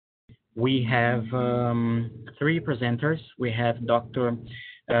We have three presenters. We have Dr.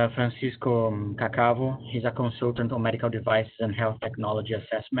 Francisco Cacavo. He's a consultant on medical devices and health technology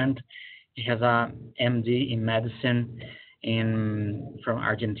assessment. He has a MD in medicine from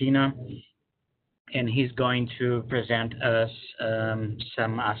Argentina, and he's going to present us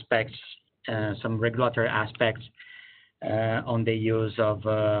some aspects, some regulatory aspects on the use of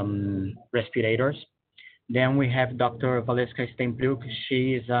respirators. Then we have Dr. Valesca Steinpluk.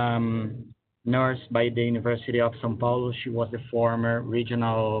 She is nurse by the University of São Paulo. She was the former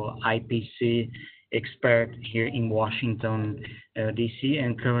regional IPC expert here in Washington, D.C.,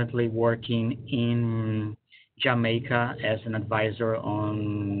 and currently working in Jamaica as an advisor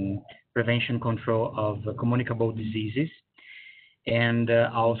on prevention control of communicable diseases and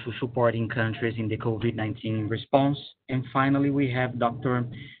also supporting countries in the COVID-19 response. And finally, we have Dr.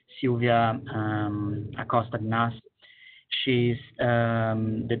 Silvia Acosta-Gnas. She's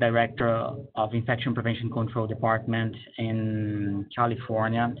the director of Infection Prevention Control Department in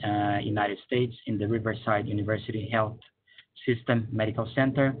California, United States, in the Riverside University Health System Medical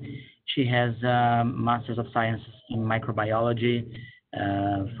Center. She has a Master's of Science in Microbiology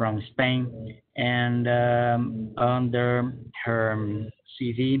from Spain, and under her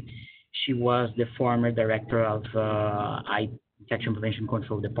CV, she was the former director of Infection Prevention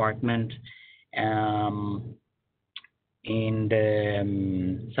Control Department in the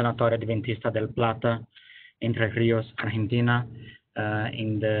Sanatorio Adventista del Plata, Entre Rios, Argentina,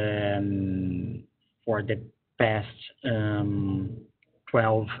 for the past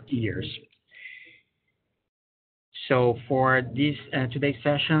 12 years. So for these today's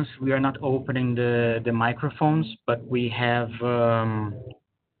sessions, we are not opening the microphones, but we have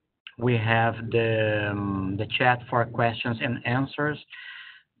the chat for questions and answers.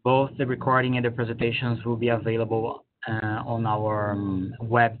 Both the recording and the presentations will be available on our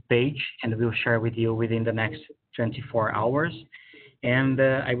web page, and we'll share with you within the next 24 hours. And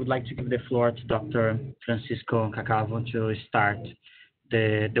I would like to give the floor to Dr. Francisco Cacavo to start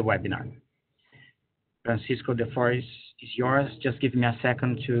the webinar. Francisco, the floor is yours. Just give me a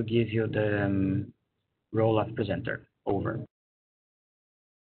second to give you the role of presenter. Over.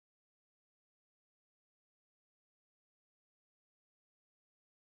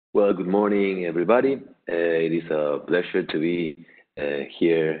 Well, good morning, everybody. It is a pleasure to be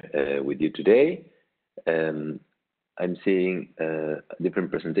here with you today. I'm seeing a different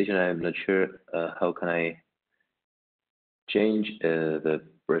presentation. I'm not sure how can I change the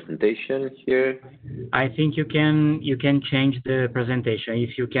presentation here. I think you can change the presentation.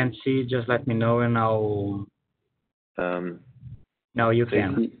 If you can't see, just let me know and I'll. No, you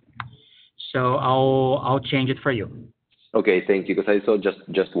can. So I'll change it for you. Okay, thank you. Because I saw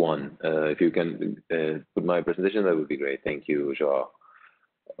just one. If you can put my presentation, that would be great. Thank you, Joao.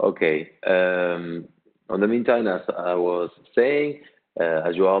 Okay. On the meantime, as I was saying,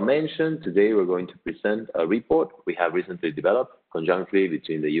 as Joao mentioned, today we're going to present a report we have recently developed conjointly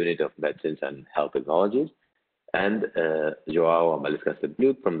between the Unit of Medicines and Health Technologies and Joao and Valesca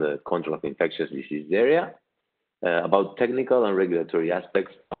Steinpluk from the Control of Infectious Diseases area about technical and regulatory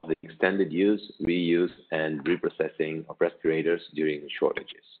aspects of the extended use, reuse, and reprocessing of respirators during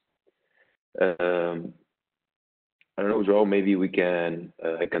shortages. I don't know, Joao, maybe we can,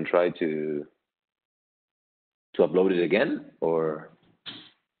 I can try to upload it again, or?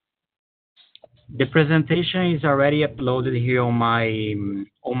 The presentation is already uploaded here on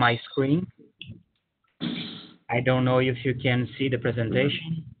my screen. I don't know if you can see the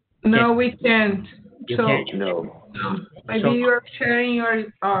presentation. No, we can't. You so can't? No. Maybe you're sharing your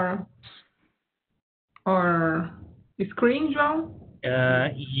screen, João?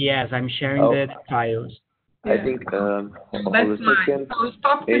 Yes, I'm sharing the files. I think that's mine. So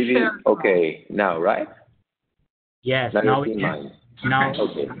stop the maybe, share. okay, now, right? Yes, now we can. Now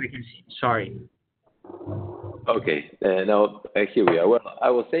okay. we can see. Sorry. Okay, now here we are. Well, I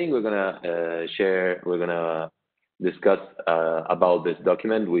was saying we're gonna discuss about this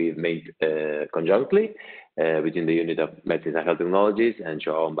document we've made conjointly between the Unit of Medicine and Health Technologies and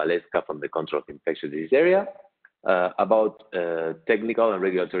Joao and Valesca from the Control of Infectious Disease area about technical and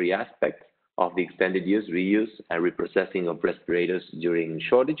regulatory aspects of the extended use, reuse, and reprocessing of respirators during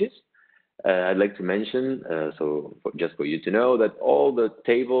shortages. I'd like to mention, just for you to know, that all the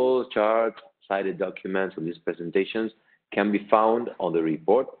tables, charts, cited documents from these presentations can be found on the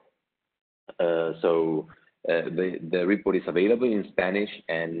report. The report is available in Spanish,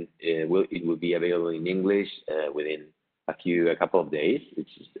 and it will be available in English within a couple of days. It's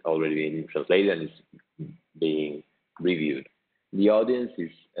already been translated and it's being reviewed. The audience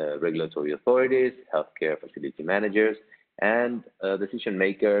is regulatory authorities, healthcare facility managers, and decision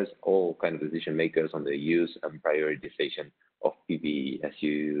makers, all kind of decision makers on the use and prioritization of PPE. As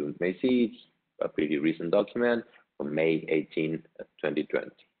you may see, it's a pretty recent document from May 18, 2020.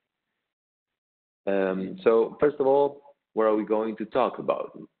 So first of all, what are we going to talk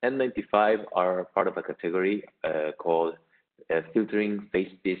about? N95 are part of a category called filtering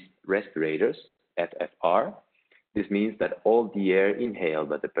face piece respirators, FFR. This means that all the air inhaled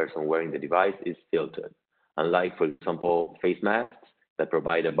by the person wearing the device is filtered, unlike, for example, face masks that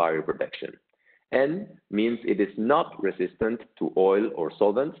provide a barrier protection. N means it is not resistant to oil or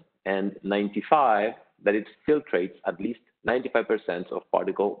solvents, and 95 that it filtrates at least 95% of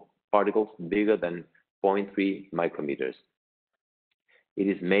particles bigger than 0.3 micrometers. It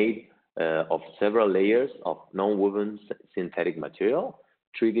is made of several layers of non-woven synthetic material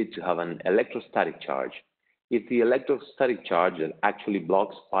treated to have an electrostatic charge. It's the electrostatic charge that actually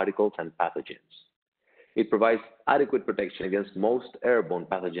blocks particles and pathogens. It provides adequate protection against most airborne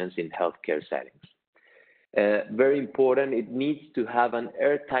pathogens in healthcare settings. Very important, it needs to have an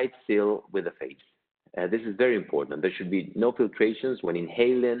airtight seal with the face. This is very important. There should be no filtrations when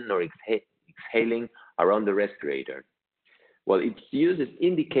inhaling or exhaling around the respirator. Well, its use is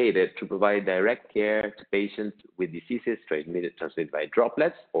indicated to provide direct care to patients with diseases transmitted by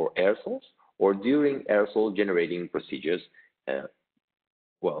droplets or aerosols, or during aerosol generating procedures.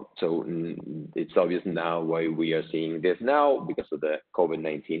 Well, so it's obvious now why we are seeing this now because of the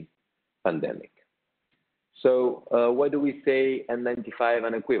COVID-19 pandemic. So why do we say N95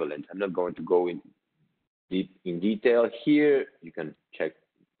 and equivalent? I'm not going to go in detail here. You can check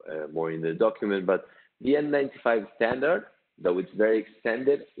more in the document, but the N95 standard, though it's very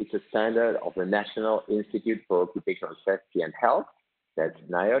extended, it's a standard of the National Institute for Occupational Safety and Health, that's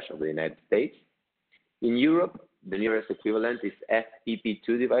NIOSH of the United States. In Europe, the nearest equivalent is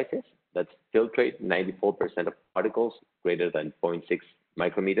FEP2 devices that filtrate 94% of particles greater than 0.6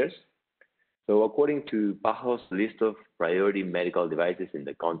 micrometers. So according to PAHO's list of priority medical devices in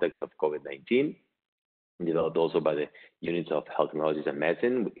the context of COVID-19, developed also by the units of health technologies and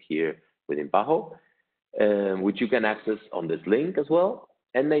medicine here within PAHO, which you can access on this link as well.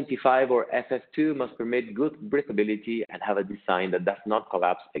 N95 or FF2 must permit good breathability and have a design that does not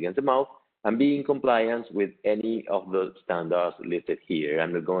collapse against the mouth and be in compliance with any of the standards listed here.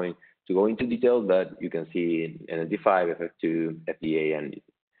 I'm not going to go into detail, but you can see N95, FF2, FDA,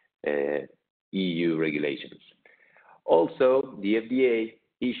 and EU regulations. Also, the FDA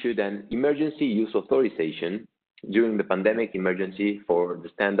issued an emergency use authorization during the pandemic emergency for the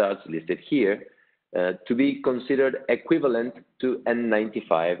standards listed here to be considered equivalent to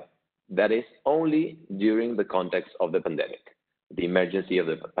N95, that is only during the context of the pandemic, the emergency of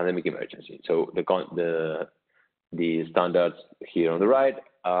the pandemic emergency. So the standards here on the right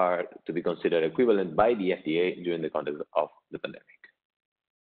are to be considered equivalent by the FDA during the context of the pandemic.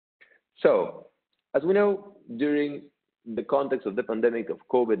 So, as we know, during the context of the pandemic of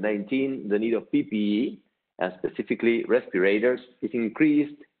COVID-19, the need of PPE, and specifically respirators, is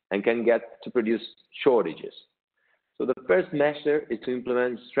increased and can get to produce shortages. So the first measure is to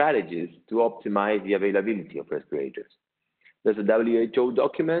implement strategies to optimize the availability of respirators. There's a WHO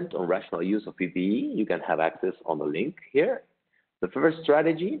document on rational use of PPE. You can have access on the link here. The first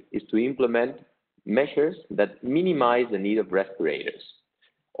strategy is to implement measures that minimize the need of respirators.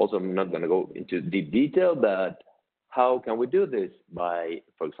 Also, I'm not going to go into deep detail, but how can we do this? By,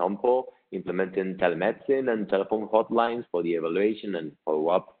 for example, implementing telemedicine and telephone hotlines for the evaluation and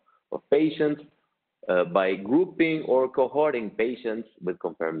follow-up of patients, by grouping or cohorting patients with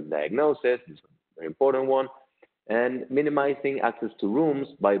confirmed diagnosis, this is a very important one, and minimizing access to rooms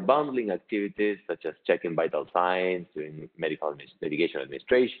by bundling activities such as checking vital signs, doing medication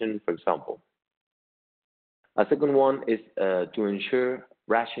administration, for example. A second one is to ensure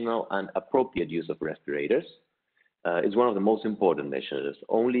rational and appropriate use of respirators. Is one of the most important measures.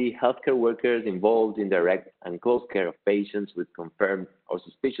 Only healthcare workers involved in direct and close care of patients with confirmed or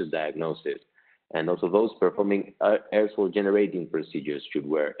suspicious diagnosis, and also those performing aerosol generating procedures should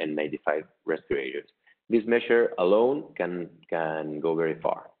wear N95 respirators. This measure alone can go very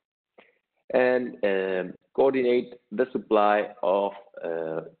far. And coordinate the supply of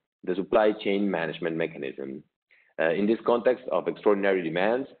the supply chain management mechanism. In this context of extraordinary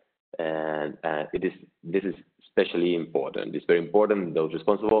demands, and this is especially important. It's very important. Those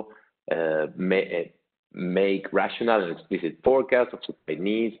responsible make rational and explicit forecasts of supply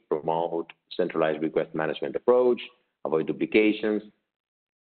needs, promote centralized request management approach, avoid duplications.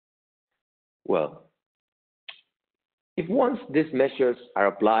 Well, if once these measures are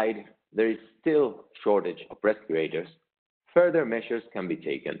applied, there is still shortage of respirators, further measures can be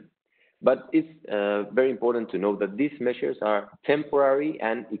taken. But it's very important to note that these measures are temporary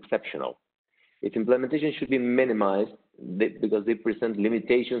and exceptional. Its implementation should be minimized because they present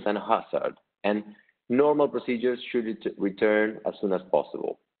limitations and hazard, and normal procedures should return as soon as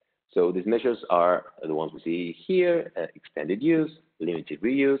possible. So these measures are the ones we see here: extended use, limited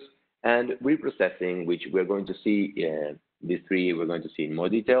reuse, and reprocessing, which we're going to see, these three we're going to see in more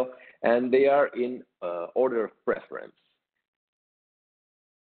detail, and they are in order of preference.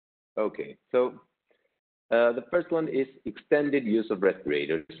 Okay, so the first one is extended use of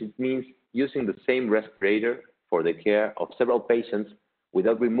respirators. It means using the same respirator for the care of several patients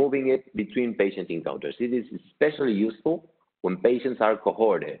without removing it between patient encounters. It is especially useful when patients are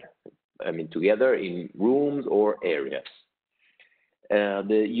cohorted, together in rooms or areas.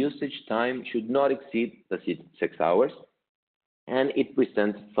 The usage time should not exceed the 6 hours, and it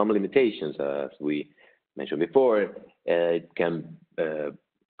presents some limitations, as we mentioned before. It can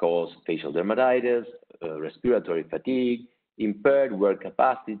cause facial dermatitis, respiratory fatigue, impaired work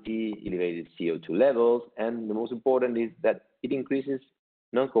capacity, elevated CO2 levels, and the most important is that it increases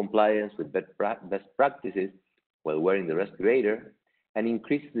non-compliance with best practices while wearing the respirator, and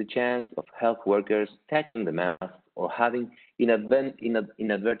increases the chance of health workers touching the mask or having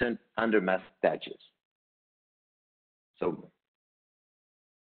inadvertent under mask touches. So,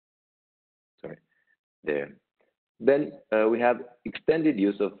 sorry, there. Then we have extended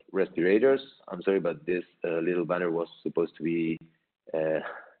use of respirators. I'm sorry, but this little banner was supposed to be, I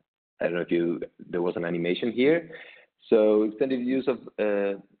don't know if there was an animation here. So extended use of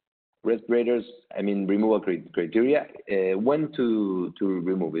respirators, removal criteria. When to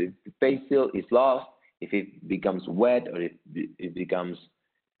remove it. If the face seal is lost, if it becomes wet, or if it becomes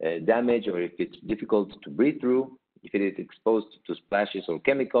damaged, or if it's difficult to breathe through, if it is exposed to splashes or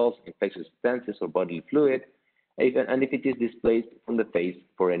chemicals, infectious substances, or bodily fluid, and if it is displaced from the face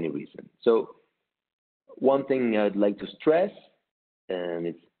for any reason. So one thing I'd like to stress, and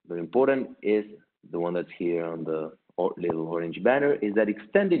it's very important, is the one that's here on the little orange banner, is that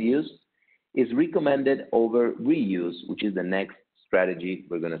extended use is recommended over reuse, which is the next strategy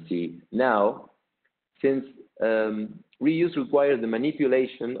we're going to see now, since reuse requires the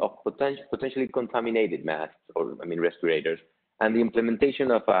manipulation of potentially contaminated masks, or respirators, and the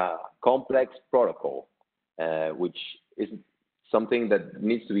implementation of a complex protocol, which is something that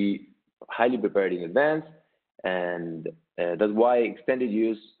needs to be highly prepared in advance, and that's why extended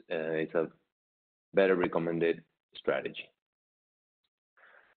use is a better recommended strategy.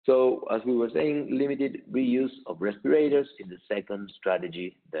 So, as we were saying, limited reuse of respirators is the second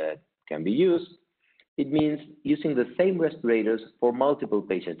strategy that can be used. It means using the same respirators for multiple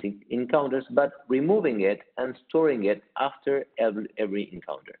patient encounters, but removing it and storing it after every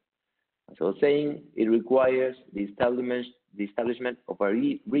encounter. As I was saying, it requires the establishment of a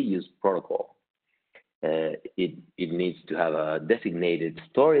reuse protocol. It needs to have a designated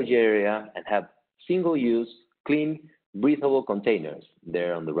storage area and have single-use, clean, breathable containers.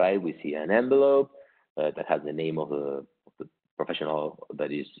 There on the right, we see an envelope that has the name of the professional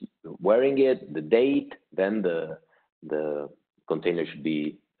that is wearing it, the date, then the container should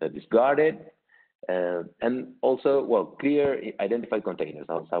be discarded, and also, clear identified containers,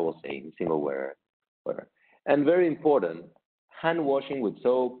 as I was saying, single wear. And very important, hand washing with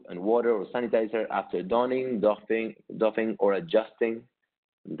soap and water or sanitizer after donning, doffing, or adjusting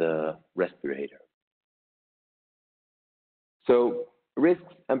the respirator. So,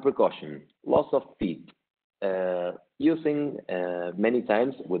 risks and precaution. Loss of fit. Using many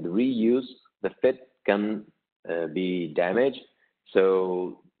times with reuse, the fit can be damaged,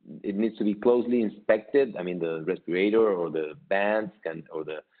 so it needs to be closely inspected. The respirator or the bands or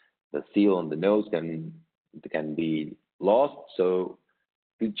the seal on the nose can be lost, so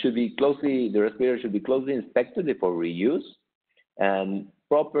the respirator should be closely inspected before reuse, and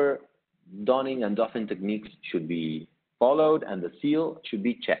proper donning and doffing techniques should be followed, and the seal should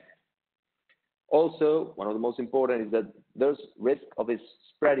be checked. Also, one of the most important is that there's risk of it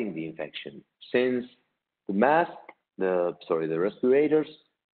spreading the infection, since the respirators,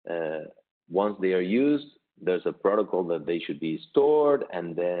 once they are used, there's a protocol that they should be stored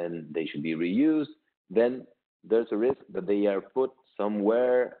and then they should be reused. Then there's a risk that they are put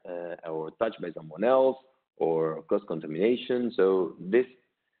somewhere or touched by someone else or cross-contamination. So this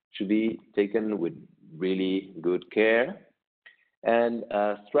should be taken with really good care. And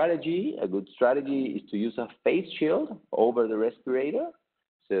a good strategy is to use a face shield over the respirator,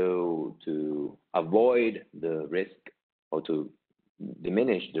 so to avoid the risk or to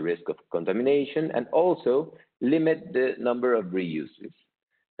diminish the risk of contamination, and also limit the number of reuses.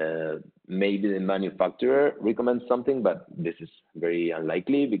 maybe the manufacturer recommends something, but this is very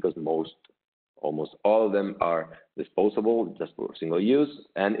unlikely because almost all of them are disposable, just for single use,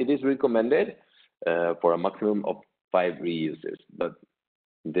 and it is recommended for a maximum of 5 reuses, but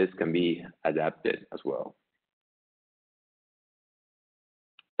this can be adapted as well.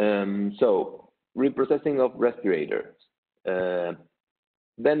 So, reprocessing of respirators.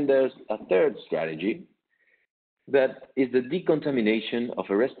 Then there's a third strategy, that is the decontamination of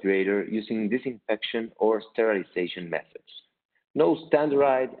a respirator using disinfection or sterilization methods. No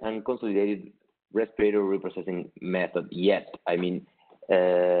standardized and consolidated respirator reprocessing method yet. I mean,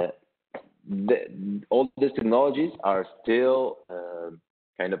 all these technologies are still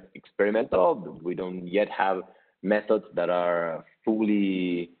kind of experimental. We don't yet have methods that are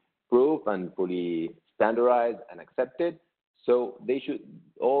fully proved and fully standardized and accepted. So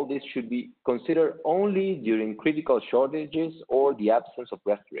all this should be considered only during critical shortages or the absence of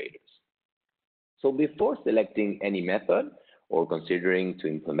respirators. So before selecting any method or considering to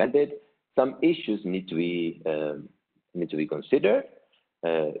implement it, some issues need to be considered.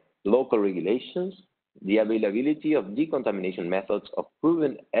 Local regulations, the availability of decontamination methods of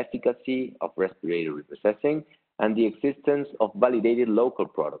proven efficacy of respirator reprocessing, and the existence of validated local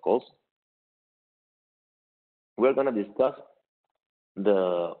protocols. We're going to discuss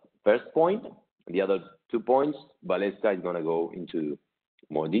the first point. The other 2 points, Valeska is going to go into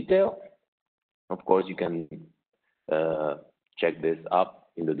more detail. Of course, you can check this up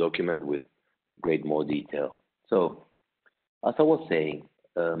in the document with great more detail. So, as I was saying,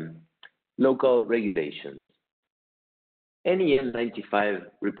 local regulations. Any N95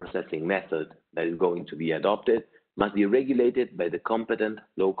 reprocessing method that is going to be adopted must be regulated by the competent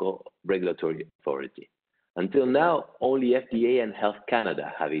local regulatory authority. Until now, only FDA and Health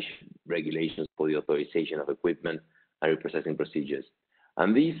Canada have issued regulations for the authorization of equipment and reprocessing procedures.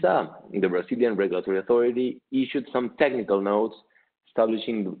 And Anvisa, the Brazilian regulatory authority, issued some technical notes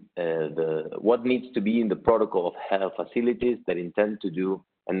establishing what needs to be in the protocol of health facilities that intend to do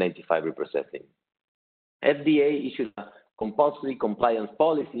N95 reprocessing. FDA issued a compulsory compliance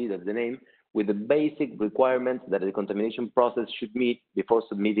policy, that's the name, with the basic requirements that the contamination process should meet before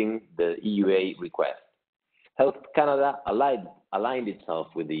submitting the EUA request. Health Canada aligned itself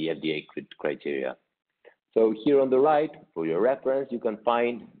with the FDA criteria. So here on the right, for your reference, you can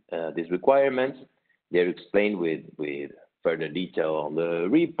find these requirements. They're explained with further detail on the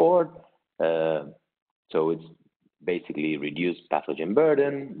report. So it's basically reduce pathogen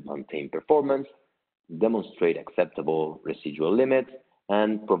burden, maintain performance, demonstrate acceptable residual limits,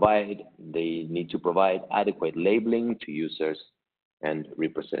 and they need to provide adequate labeling to users and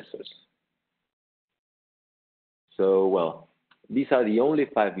reprocessors. So, well, these are the only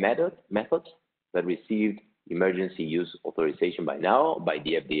 5 methods that received emergency use authorization by now by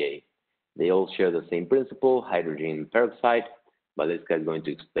the FDA. They all share the same principle, hydrogen peroxide. Valeska is going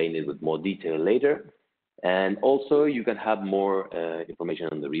to explain it with more detail later. And also, you can have more information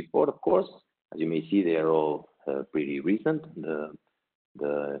on the report, of course. As you may see, they are all pretty recent.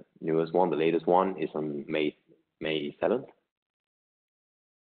 The newest one, the latest one, is on May 7th.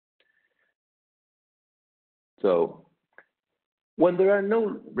 So, when there are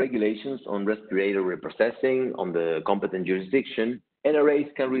no regulations on respirator reprocessing on the competent jurisdiction,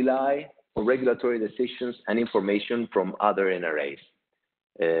 NRAs can rely on regulatory decisions and information from other NRAs.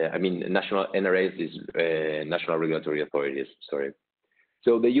 National NRAs is National Regulatory Authorities, sorry.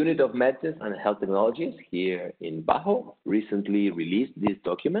 So the Unit of Medicine and Health Technologies here in Bajo recently released this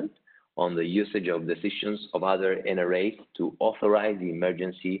document on the usage of decisions of other NRAs to authorize the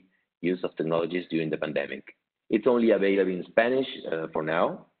emergency use of technologies during the pandemic. It's only available in Spanish for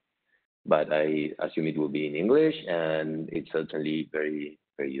now, but I assume it will be in English, and it's certainly very,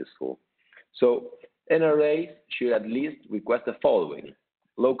 very useful. So NRAs should at least request the following: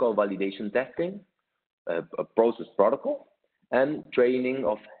 local validation testing, a process protocol, and training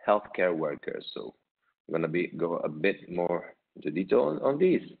of healthcare workers. So I'm going to go a bit more into detail on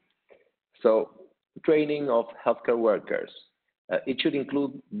this. So training of healthcare workers. It should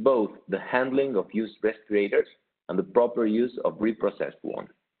include both the handling of used respirators and the proper use of reprocessed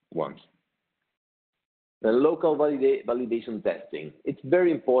ones. The local validation testing. It's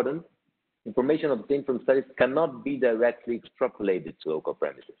very important. Information obtained from studies cannot be directly extrapolated to local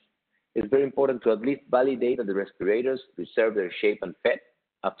premises. It's very important to at least validate that the respirators preserve their shape and fit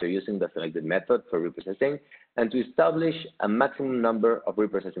after using the selected method for reprocessing, and to establish a maximum number of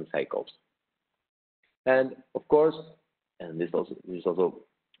reprocessing cycles. And of course, and this is also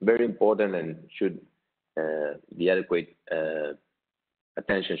very important, and should the adequate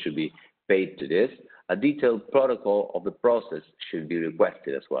attention should be paid to this. a detailed protocol of the process should be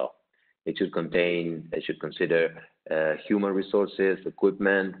requested as well. It should consider human resources,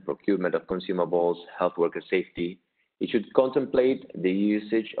 equipment, procurement of consumables, health worker safety. It should contemplate the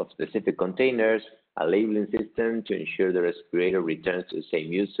usage of specific containers, a labeling system to ensure the respirator returns to the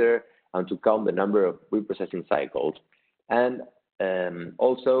same user, and to count the number of reprocessing cycles, and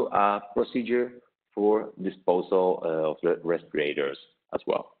also a procedure for disposal of the respirators as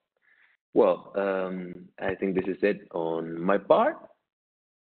well. Well, I think this is it on my part.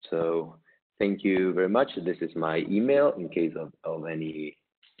 So thank you very much. This is my email in case of any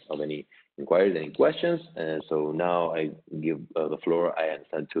inquiries, any questions. So now I give the floor, I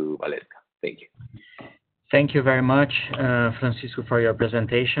understand, to Valeska. Thank you. Thank you very much, Francisco, for your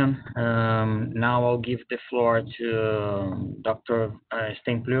presentation. Now I'll give the floor to Dr.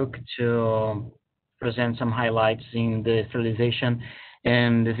 Steinpluk to present some highlights in the sterilization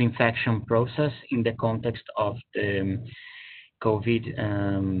and disinfection process in the context of the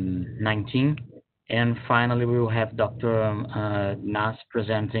COVID-19. And finally, we will have Dr. Nas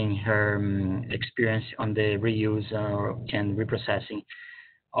presenting her experience on the reuse and reprocessing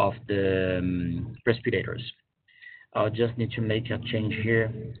of the respirators. I'll just need to make a change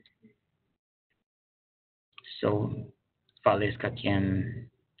here so Valeska can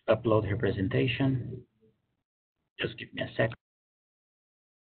upload her presentation. Just give me a sec.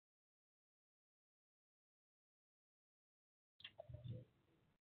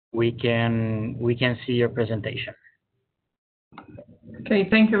 We can see your presentation. Okay,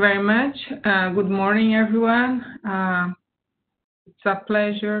 thank you very much. Good morning, everyone. It's a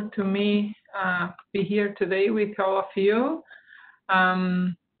pleasure to me be here today with all of you.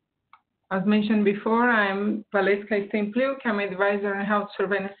 As mentioned before, I'm Valeska Steinpluk. I'm advisor in health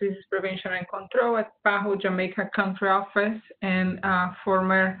surveillance, disease prevention and control at PAHO Jamaica Country Office, and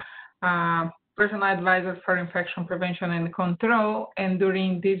former personal advisor for infection prevention and control. And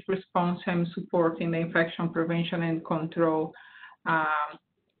during this response, I'm supporting the infection prevention and control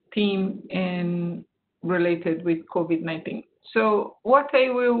team and related with COVID-19. So what I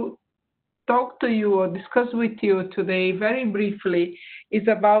will talk to you or discuss with you today very briefly is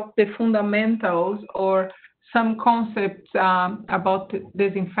about the fundamentals or some concepts about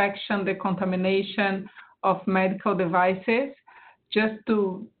disinfection, decontamination of medical devices, just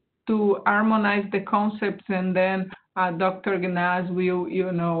to harmonize the concepts, and then Dr. Gnaz will,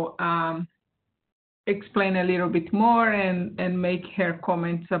 explain a little bit more and make her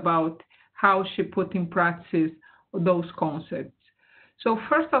comments about how she put in practice those concepts. So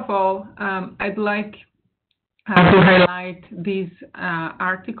first of all, I'd like to highlight this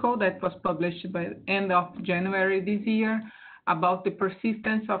article that was published by the end of January this year about the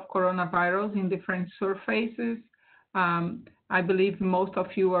persistence of coronavirus in different surfaces. I believe most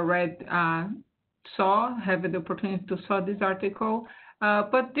of you already have the opportunity to saw this article,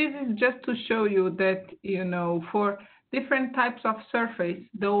 but this is just to show you that, for different types of surface,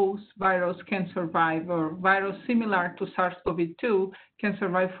 those viruses can survive, or virus similar to SARS-CoV-2 can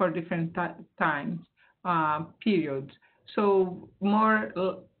survive for different times, periods. So more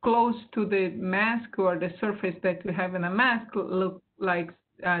close to the mask or the surface that we have in a mask, look like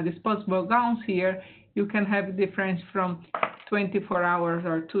disposable gowns here, you can have difference from 24 hours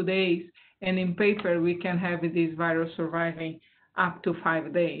or 2 days. And in paper, we can have this virus surviving up to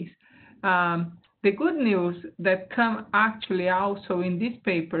 5 days. The good news that come actually also in this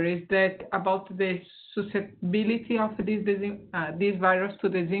paper is that about the susceptibility of this virus to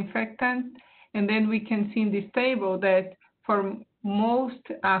disinfectant. And then we can see in this table that for most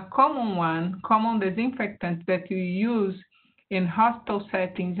common disinfectants that you use in hospital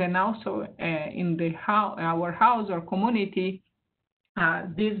settings and also in our house or community,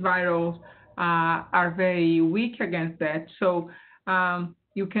 these viruses are very weak against that. So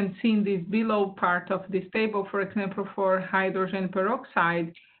you can see in this below part of this table, for example, for hydrogen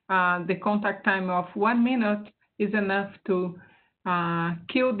peroxide, the contact time of 1 minute is enough to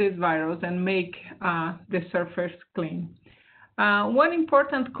kill this virus and make the surface clean. One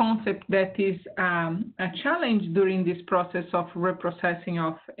important concept that is a challenge during this process of reprocessing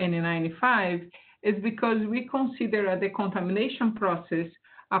of N95 is because we consider the decontamination process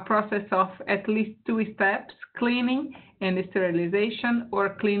a process of at least 2 steps: cleaning and sterilization,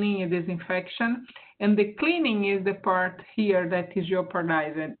 or cleaning and disinfection. And the cleaning is the part here that is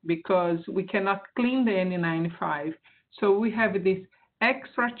jeopardized because we cannot clean the N95. So we have this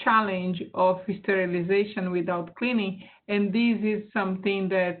extra challenge of sterilization without cleaning, and this is something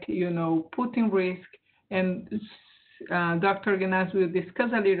that, put in risk and Dr. Gnaz will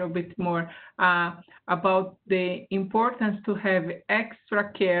discuss a little bit more about the importance to have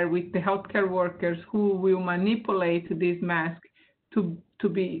extra care with the healthcare workers who will manipulate this mask to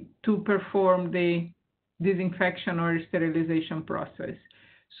perform the disinfection or sterilization process.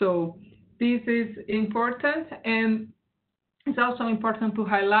 So this is important, and it's also important to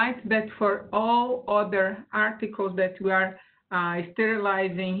highlight that for all other articles that we are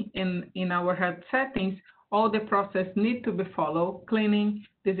sterilizing in our health settings, all the process need to be followed: cleaning,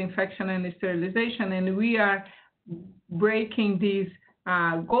 disinfection, and sterilization. And we are breaking this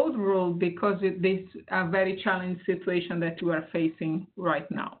gold rule because this a very challenging situation that we are facing right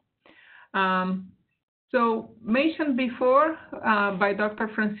now. So mentioned before by Dr.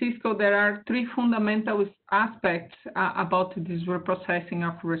 Francisco, there are three fundamental aspects about this reprocessing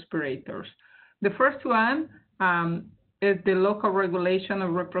of respirators. The first one is the local regulation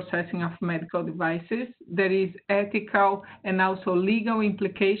of reprocessing of medical devices. There is ethical and also legal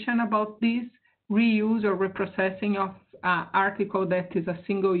implication about this reuse or reprocessing of article that is a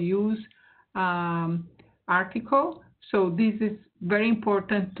single-use article. So this is very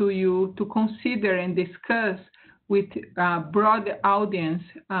important to you to consider and discuss with a broad audience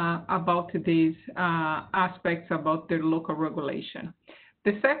about these aspects about the local regulation.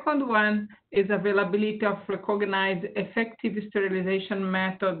 The second one is availability of recognized effective sterilization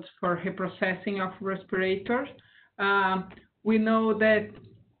methods for reprocessing of respirators. We know that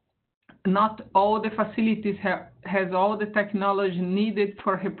not all the facilities has all the technology needed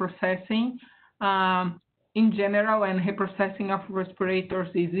for reprocessing in general, and reprocessing of respirators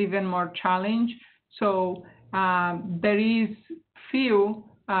is even more challenging. So there is few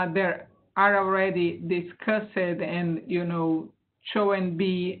there are already discussed and shown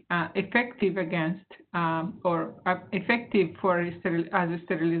be effective against or effective for as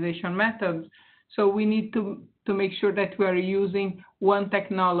sterilization methods. So we need to make sure that we are using one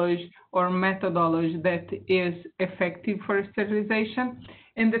technology or methodology that is effective for sterilization.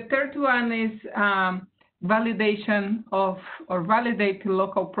 And the third one is validation of or validate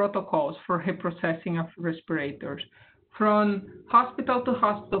local protocols for reprocessing of respirators. From hospital to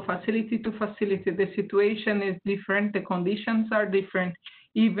hospital, facility to facility, the situation is different, the conditions are different,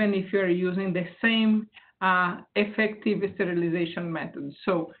 even if you're using the same effective sterilization methods.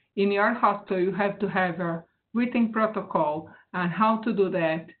 So in your hospital, you have to have a written protocol on how to do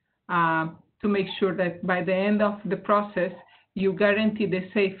that to make sure that by the end of the process, you guarantee the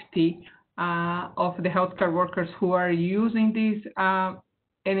safety of the healthcare workers who are using these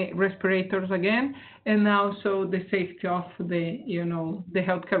respirators again, and also the safety of the the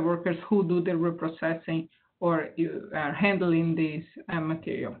healthcare workers who do the reprocessing or are handling this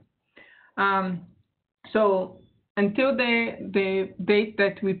material. So until the date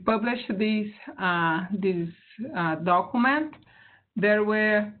that we published this document, there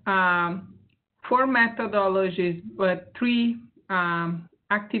were 4 methodologies, but 3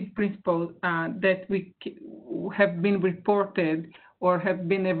 active principles that we have been reported or have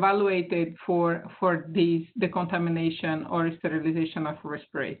been evaluated for the contamination or sterilization of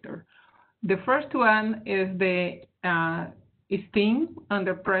respirator. The first one is the steam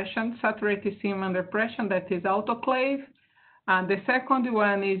under pressure, saturated steam under pressure, that is autoclave. The second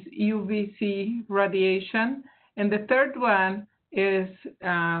one is UVC radiation. And the third one is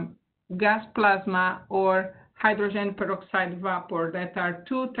gas plasma or hydrogen peroxide vapor, that are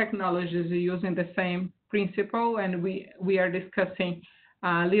 2 technologies using the same principle, and we are discussing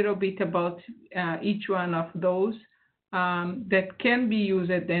a little bit about each one of those that can be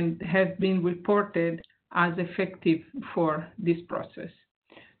used and have been reported as effective for this process.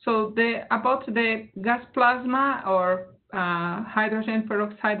 So about the gas plasma or hydrogen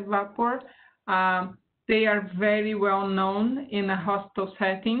peroxide vapor, they are very well known in a hospital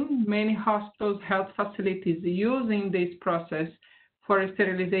setting. Many hospitals, health facilities using this process for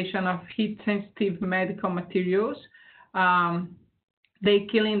sterilization of heat-sensitive medical materials. They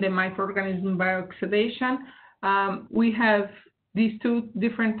killing the microorganism by oxidation. We have these 2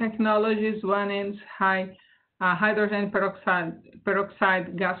 different technologies. One is hydrogen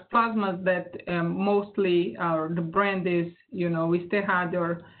peroxide gas plasmas that mostly the brand is Sterad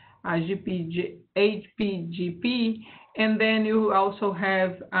or HPGP, and then you also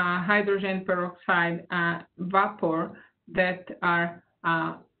have hydrogen peroxide vapor that are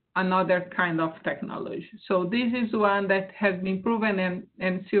another kind of technology. So this is one that has been proven,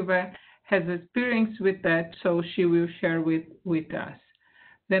 and Silva has experience with that, so she will share with us.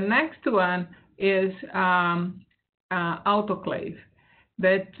 The next one is autoclave.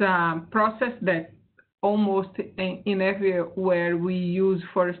 That process that almost in everywhere we use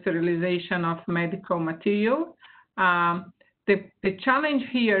for sterilization of medical material. The challenge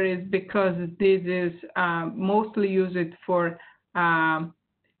here is because this is mostly used for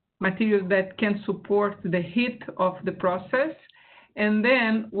materials that can support the heat of the process. And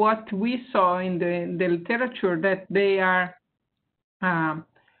then what we saw in the literature that they are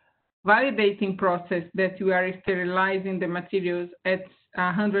validating process that you are sterilizing the materials at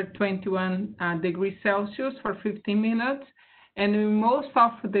 121 degrees Celsius for 15 minutes. And in most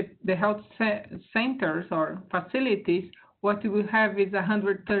of the health centers or facilities, what you will have is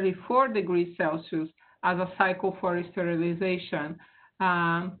 134 degrees Celsius as a cycle for sterilization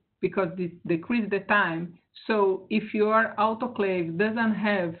because it decreases the time. So if your autoclave doesn't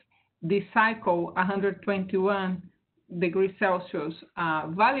have the cycle 121 degrees Celsius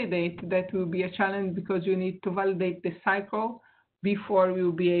validate, that will be a challenge because you need to validate the cycle before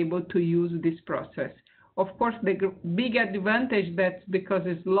you'll be able to use this process. Of course, the big advantage that's because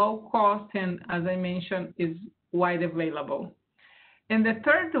it's low cost and, as I mentioned, is wide available. And the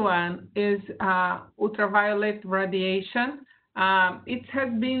third one is ultraviolet radiation. It has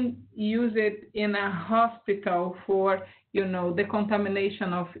been used in a hospital for, the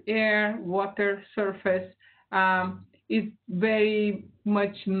contamination of air, water, surface. It's very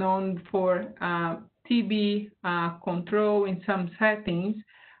much known for TB control in some settings.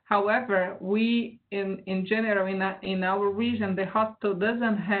 However, we, in general, in our region, the hospital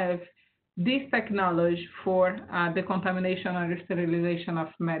doesn't have this technology for the contamination or sterilization of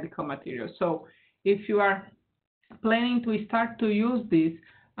medical materials. So if you are planning to start to use this,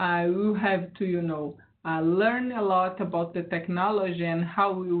 you have to, learn a lot about the technology and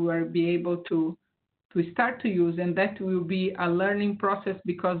how you will be able to start to use, and that will be a learning process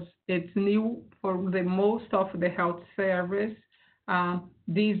because it's new for the most of the health service,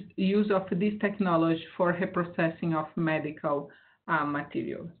 this use of this technology for reprocessing of medical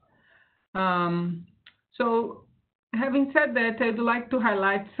materials. So having said that, I'd like to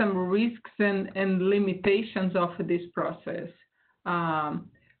highlight some risks and limitations of this process.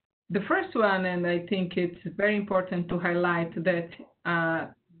 The first one, and I think it's very important to highlight that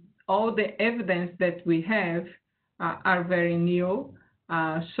all the evidence that we have are very new.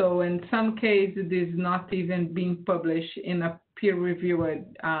 So in some cases, it is not even being published in a peer-reviewed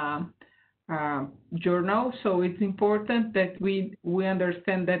journal. So it's important that we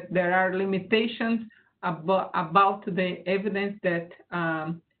understand that there are limitations about the evidence that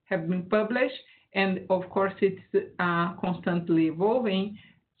have been published. And of course, it's constantly evolving.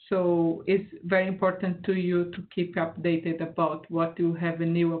 So it's very important to you to keep updated about what you have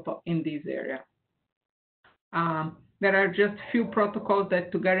new about in this area. There are just few protocols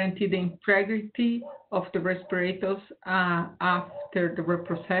that to guarantee the integrity of the respirators after the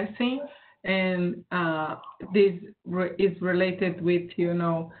reprocessing, and this is related with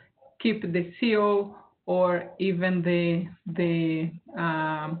keep the CO or even the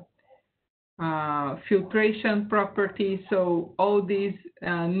filtration properties. So all these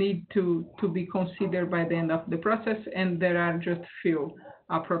need to be considered by the end of the process, and there are just few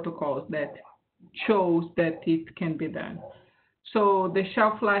protocols that shows that it can be done. So the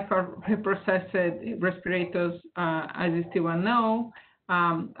shelf life of reprocessed respirators, as is still unknown.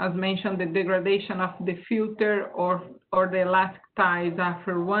 As mentioned, the degradation of the filter or the elastic ties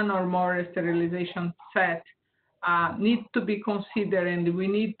after one or more sterilization set need to be considered, and we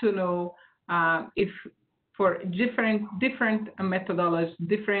need to know if for different methodologies,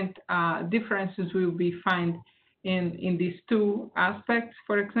 different differences will be found in these two aspects.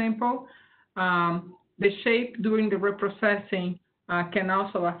 For example, the shape during the reprocessing can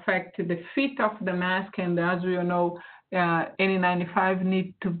also affect the fit of the mask, and as we know, N95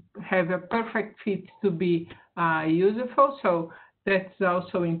 need to have a perfect fit to be useful. So that's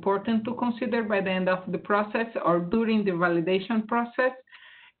also important to consider by the end of the process or during the validation process.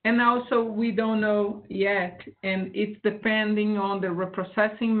 And also, we don't know yet, and it's depending on the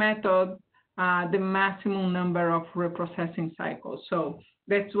reprocessing method, the maximum number of reprocessing cycles. So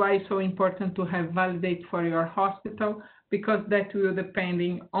that's why it's so important to have validate for your hospital, because that will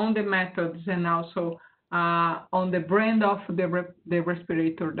depending on the methods and also on the brand of the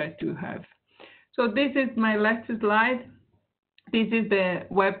respirator that you have. So this is my last slide. This is the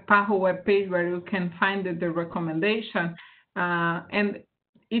PAHO webpage where you can find the recommendation. And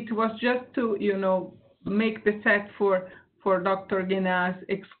it was just to, make the set for Dr. Guinness,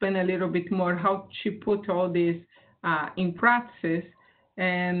 explain a little bit more how she put all this in practice.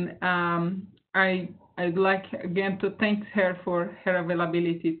 And I'd like again to thank her for her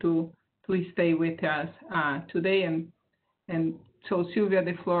availability to stay with us today. And so Sylvia,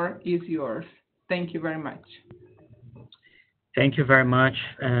 the floor is yours. Thank you very much. Thank you very much,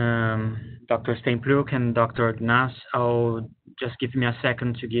 Dr. Steinbrück and Dr. Gnas. I'll just give me a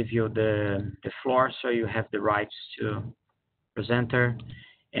second to give you the floor so you have the rights to presenter.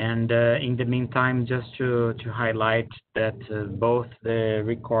 And in the meantime, just to highlight that both the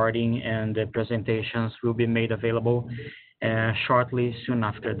recording and the presentations will be made available shortly, soon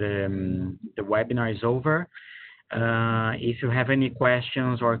after the webinar is over. If you have any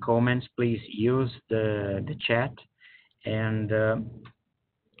questions or comments, please use the chat. And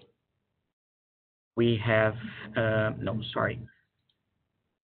we have, no, sorry.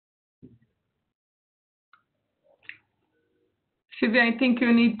 Sylvia, I think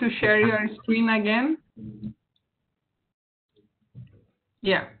you need to share your screen again.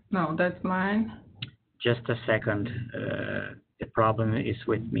 Yeah, no, that's mine. Just a second. The problem is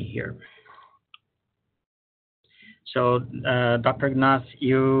with me here. So, Dr. Gnas,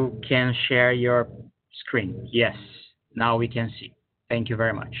 you can share your screen. Yes, now we can see. Thank you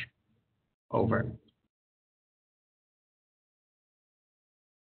very much. Over.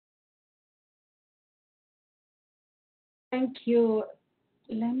 Thank you.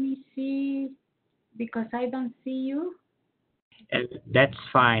 Let me see, because I don't see you. That's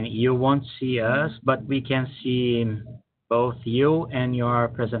fine. You won't see us, but we can see both you and your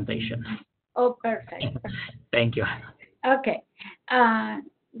presentation. Oh, perfect. Thank you. Okay.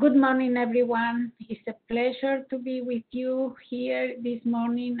 Good morning, everyone. It's a pleasure to be with you here this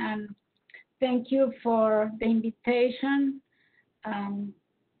morning, and thank you for the invitation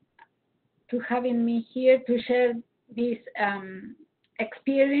to having me here to share this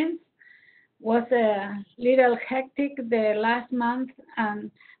experience. Was a little hectic the last month, and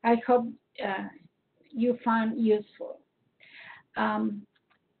I hope you found useful.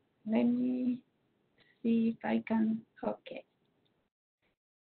 Let me see if I can, okay.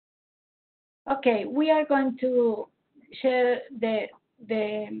 Okay, we are going to share the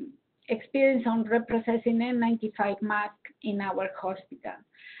experience on reprocessing N95 mask in our hospital.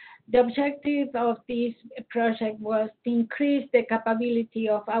 The objective of this project was to increase the capability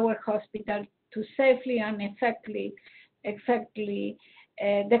of our hospital to safely and effectively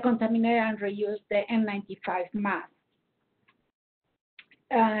decontaminate and reuse the N95 mask.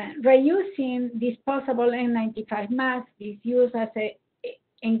 Reusing disposable N95 masks is used as a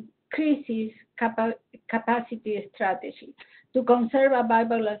increases capacity strategy to conserve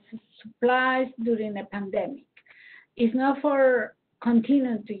available supplies during a pandemic. It's not for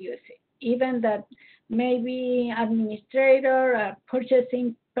continuing to use it, even that maybe administrator or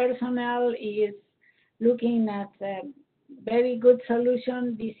purchasing personnel is looking at a very good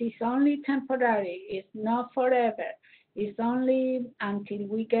solution. This is only temporary. It's not forever. It's only until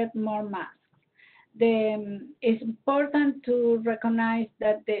we get more masks. It's important to recognize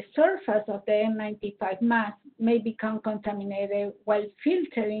that the surface of the N95 mask may become contaminated while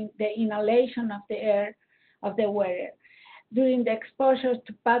filtering the inhalation of the air of the wearer during the exposure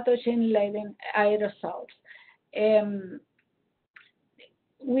to pathogen-laden aerosols.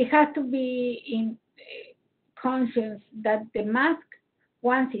 We have to be conscious that the mask,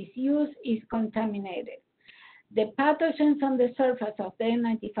 once it's used, is contaminated. The pathogens on the surface of the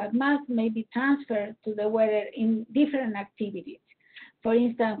N95 mask may be transferred to the wearer in different activities. For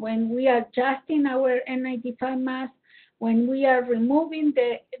instance, when we are adjusting our N95 mask, when we are removing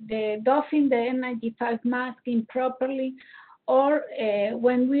doffing the N95 mask improperly, or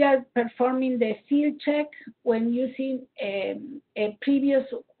when we are performing the seal check when using a previous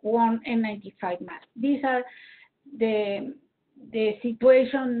worn N95 mask. These are the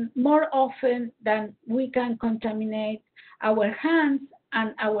situation more often than we can contaminate our hands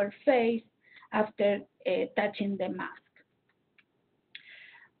and our face after touching the mask.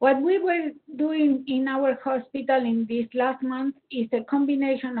 What we were doing in our hospital in this last month is a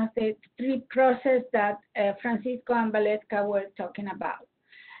combination of the three processes that Francisco and Valeska were talking about: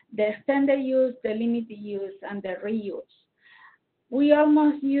 the extended use, the limited use, and the reuse. We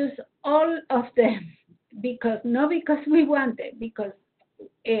almost use all of them because we wanted, because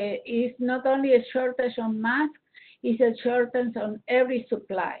it's not only a shortage on masks, it's a shortage on every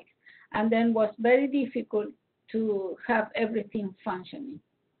supply, and then was very difficult to have everything functioning.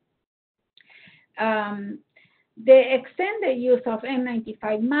 The extended use of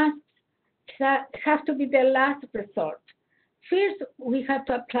N95 masks has to be the last resort. First, we have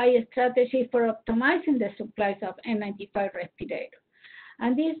to apply a strategy for optimizing the supplies of N95 respirators.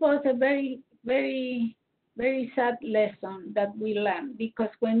 And this was a very, very, very sad lesson that we learned,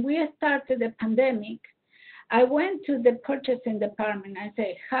 because when we started the pandemic, I went to the purchasing department and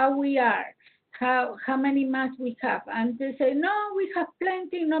said, how we are, how many masks we have, and they say, no, we have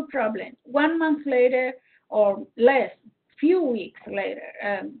plenty, no problem. 1 month later or less, few weeks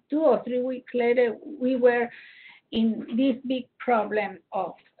later, 2 or 3 weeks later, we were in this big problem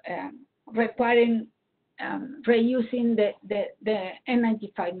of requiring reusing the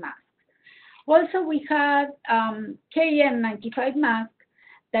N95 mask. Also, we had KN95 mask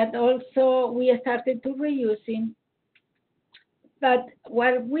that also we started to reusing. But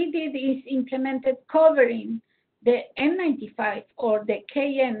what we did is implemented covering the N95 or the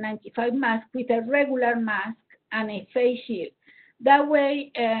KN95 mask with a regular mask and a face shield. That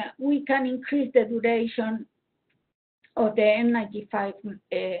way, we can increase the duration of the N95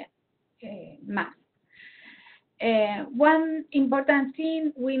 mask. One important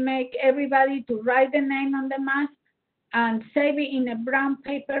thing, we make everybody to write the name on the mask and save it in a brown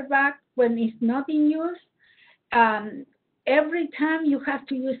paper bag when it's not in use. Every time you have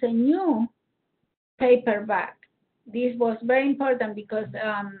to use a new paper bag. This was very important because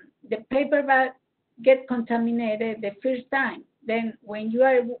the paper bag gets contaminated the first time. Then when you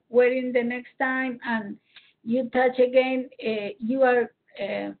are wearing the next time and you touch again, you are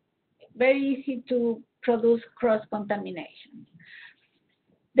very easy to produce cross-contamination.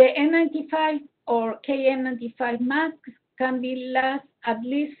 The N95 or KN95 masks can be last at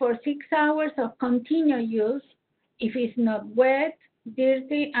least for 6 hours of continuous use if it's not wet,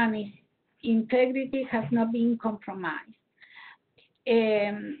 dirty, and its integrity has not been compromised.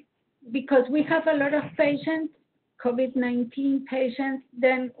 Because we have a lot of patients, COVID-19 patients,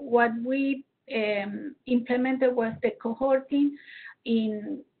 then what we implemented was the cohorting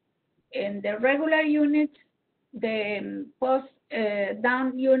in the regular units, the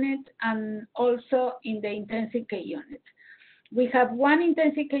post-down units, and also in the intensive care units. We have one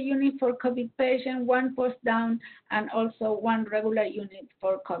intensive care unit for COVID patient, one post-down, and also one regular unit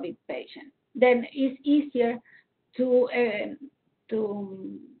for COVID patient. Then it's easier to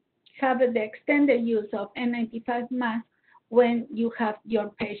have the extended use of N95 mask when you have your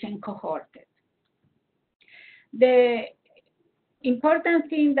patient cohorted. The important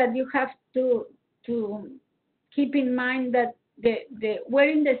thing that you have to keep in mind that the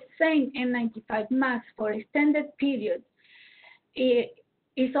wearing the same N95 mask for extended periods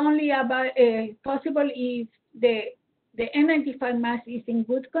is only about possible if the N95 mask is in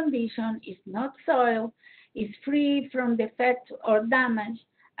good condition, is not soiled, is free from defects or damage,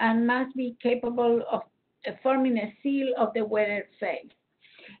 and must be capable of forming a seal of the wearer face.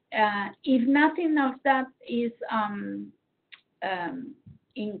 If nothing of that is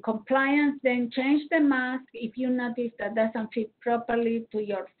in compliance, then change the mask if you notice that doesn't fit properly to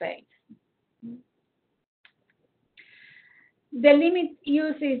your face. The limit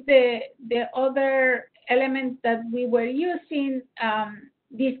use is the other element that we were using.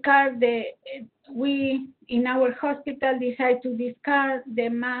 We in our hospital decide to discard the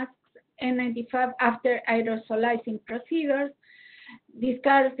masks N95 after aerosolizing procedures.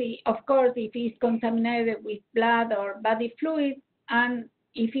 Discard, of course, if it's contaminated with blood or body fluid, and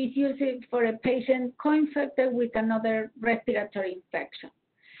if it's used for a patient co-infected with another respiratory infection.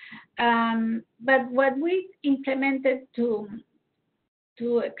 But what we implemented to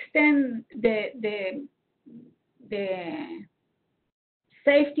extend the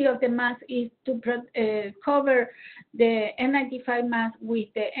safety of the mask is to cover the N95 mask with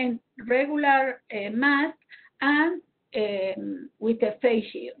the regular mask and with a face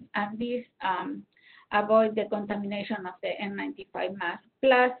shield, and this avoid the contamination of the N95 mask,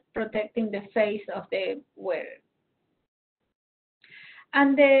 plus protecting the face of the wearer.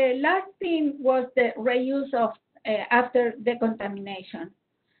 And the last thing was the reuse of after decontamination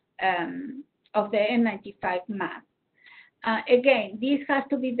of the N95 mask. Again, this has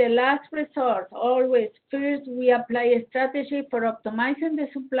to be the last resort. Always, first we apply a strategy for optimizing the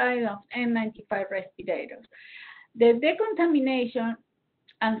supply of N95 respirators. The decontamination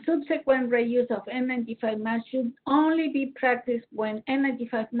and subsequent reuse of N95 masks should only be practiced when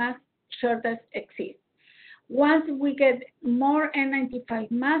N95 mask shortage exists. Once we get more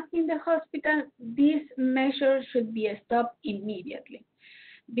N95 masks in the hospital, this measure should be stopped immediately.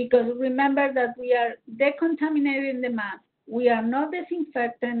 Because remember that we are decontaminating the mask, we are not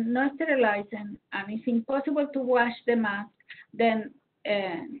disinfecting, not sterilizing, and it's impossible to wash the mask, then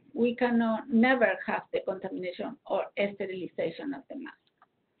we cannot never have the contamination or sterilization of the mask.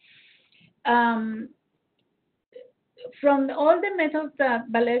 From all the methods that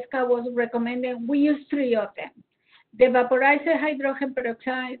Valeska was recommending, we use 3 of them: the vaporized hydrogen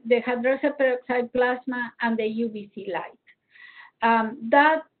peroxide, the hydrogen peroxide plasma, and the UVC light.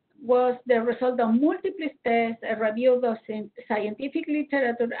 That was the result of multiple tests, a review of scientific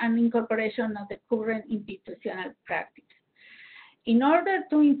literature, and incorporation of the current institutional practice. In order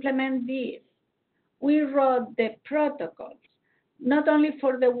to implement this, we wrote the protocols, not only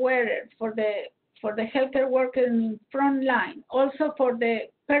for the wearer, for the healthcare worker in front line, also for the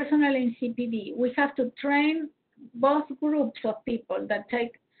personnel in CPD. We have to train both groups of people that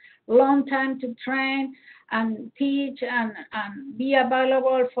take long time to train and teach and be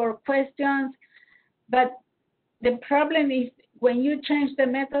available for questions. But the problem is when you change the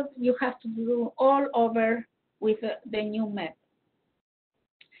method, you have to do all over with the new method.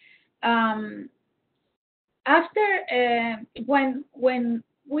 After when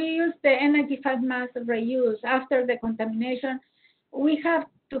we use the N95 mask reuse after the contamination, we have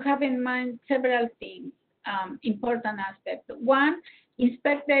to have in mind several things, important aspects. One,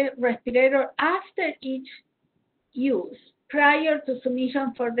 inspect the respirator after each use, prior to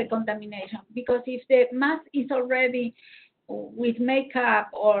submission for the contamination, because if the mask is already with makeup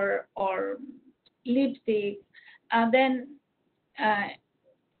or lipstick, then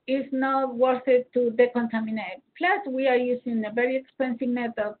it's not worth it to decontaminate. Plus, we are using a very expensive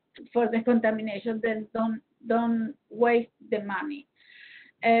method for the contamination, then don't waste the money.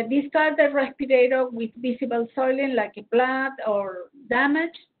 Discard the respirator with visible soiling like blood or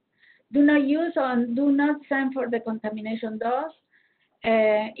damage. Do not use or do not send for the contamination dose.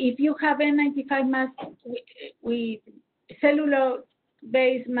 If you have N95 masks with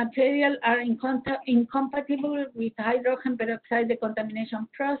cellulose-based material are incompatible with hydrogen peroxide decontamination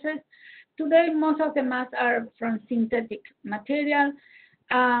process. Today, most of the masks are from synthetic material.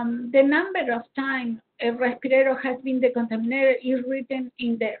 The number of times a respirator has been decontaminated is written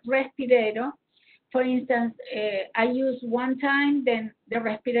in the respirator. For instance, I use one time, then the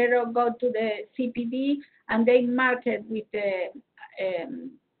respirator go to the CPD, and they mark it with the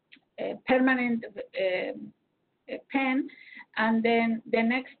permanent pen, and then the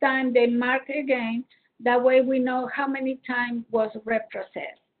next time they mark again. That way we know how many times was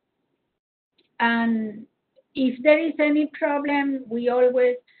reprocessed. And if there is any problem, we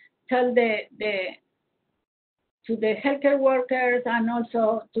always tell to the healthcare workers and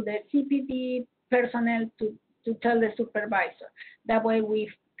also to the CPD personnel to tell the supervisor. That way we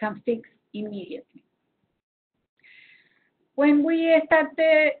can fix immediately. When we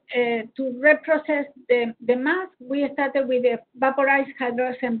started to reprocess the mask, we started with the vaporized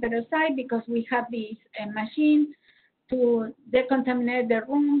hydrogen peroxide because we have this machine to decontaminate the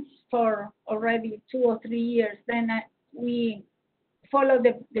rooms for already 2 or 3 years. Then we follow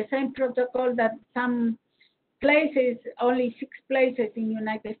the same protocol that some places, only 6 places in the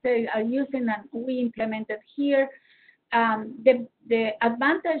United States are using, and we implemented here. The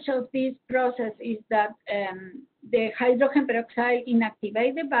advantage of this process is that the hydrogen peroxide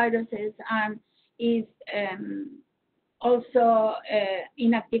inactivates the viruses and is also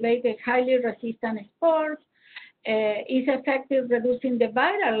inactivated highly resistant spores, is effective reducing the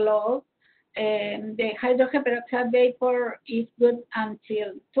viral load. The hydrogen peroxide vapor is good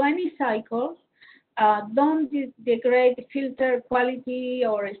until 20 cycles. Don't degrade filter quality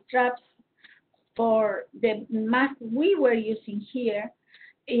or straps for the mask we were using here.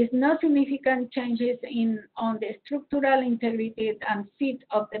 Is no significant changes on the structural integrity and fit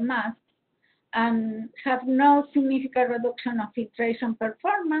of the mask, and have no significant reduction of filtration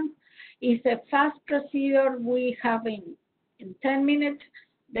performance. It's a fast procedure. We have in 10 minutes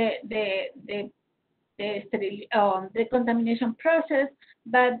the contamination process,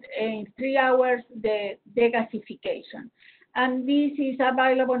 but in 3 hours the degasification. And this is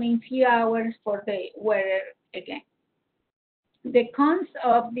available in few hours for the wearer again. The cons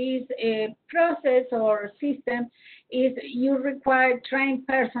of this process or system is you require trained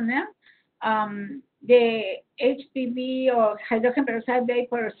personnel. The HPV or hydrogen peroxide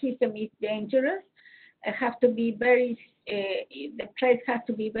vapor system is dangerous. It has to be the place has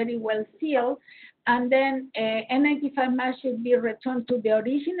to be very well sealed. And then N95 mask should be returned to the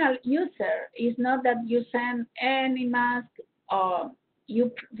original user. It's not that you send any mask or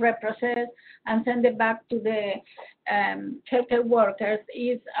you reprocess and send it back to the healthcare workers.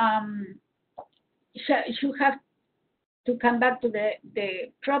 Should have to come back to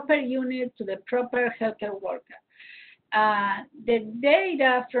the proper unit, to the proper healthcare worker. The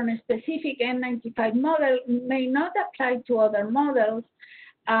data from a specific N95 model may not apply to other models.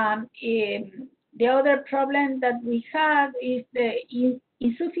 The other problem that we have is the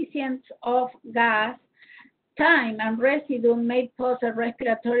insufficiency of gas, time, and residue may pose a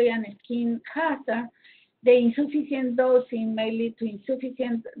respiratory and skin hazard. The insufficient dosing may lead to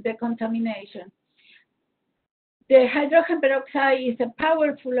insufficient decontamination. The hydrogen peroxide is a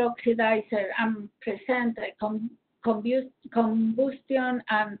powerful oxidizer and presents a combustion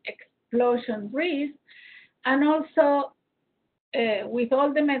and explosion risk, and also with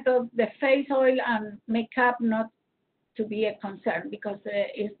all the methods, the face oil and makeup not to be a concern, because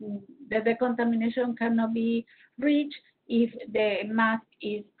the decontamination cannot be reached if the mask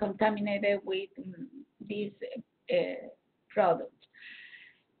is contaminated with these products.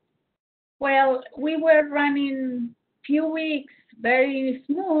 Well, we were running few weeks very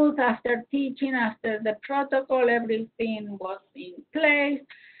smooth after teaching, after the protocol, everything was in place.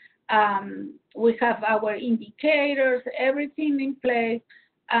 We have our indicators, everything in place.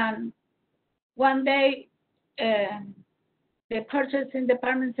 And one day, the purchasing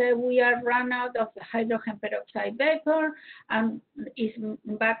department said, we are run out of the hydrogen peroxide vapor and it's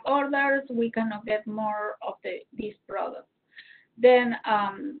back orders. We cannot get more of these products. Then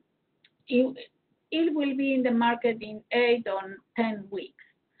it will be in the market in 8 or 10 weeks.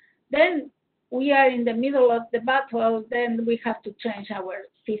 Then we are in the middle of the battle, then we have to change our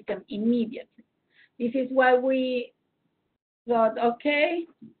system immediately. This is why we thought, okay,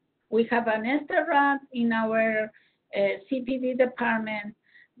 we have an extra rat in our CPD department,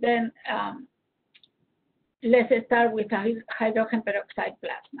 then let's start with hydrogen peroxide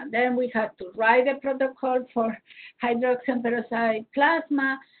plasma. Then we have to write a protocol for hydrogen peroxide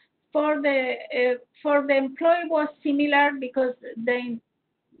plasma. For the employee was similar, because they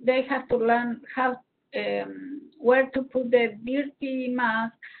have to learn how where to put the dirty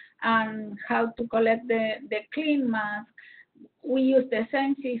mask and how to collect the clean mask. We use the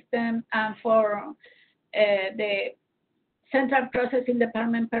same system, and for the central processing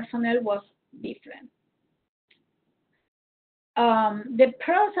department personnel was different. The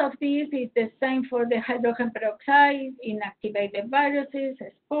pros of this is the same for the hydrogen peroxide: inactivate the viruses,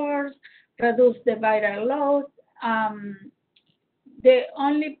 spores, reduce the viral load. The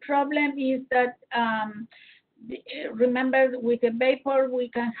only problem is that, remember, with the vapor, we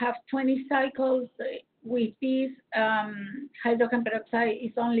can have 20 cycles. With this, hydrogen peroxide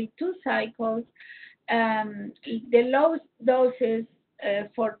is only 2 cycles. The low doses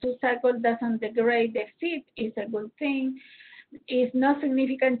for 2 cycles doesn't degrade the fit, is a good thing. Is no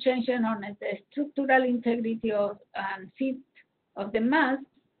significant change on the structural integrity and fit of the mask,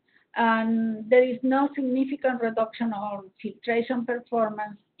 and there is no significant reduction on filtration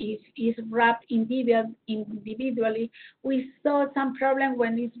performance if it's wrapped individually. We saw some problem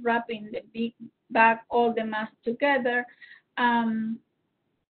when it's wrapped in the big bag, all the masks together.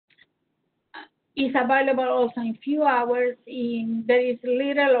 It's available also in few hours. There is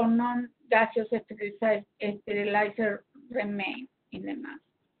little or none gaseous sterilizer remain in the mask.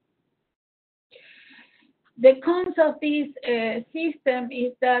 The cons of this system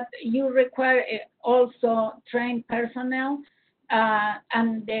is that you require also trained personnel,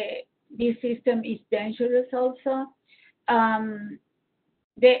 and this system is dangerous also.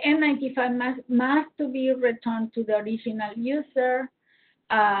 The N95 mask must to be returned to the original user.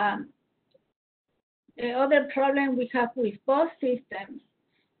 The other problem we have with both systems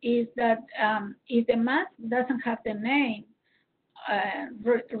is that if the mask doesn't have the name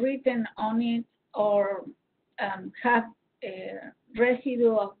written on it, or have a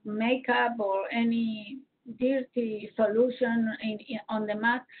residue of makeup or any dirty solution on the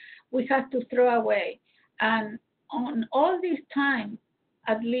mask, we have to throw away. And on all this time,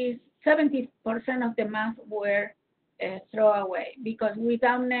 at least 70% of the masks were thrown away, because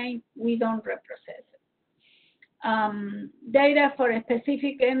without name, we don't reprocess it. Data for a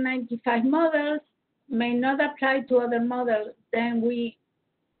specific N95 models may not apply to other models. Then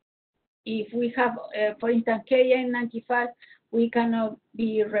if we have, for instance, KN95, we cannot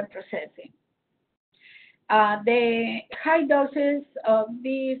be reprocessing. The high doses of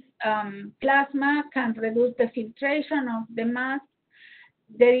this plasma can reduce the filtration of the mask.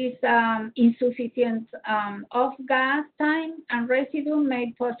 There is insufficient off-gas time, and residue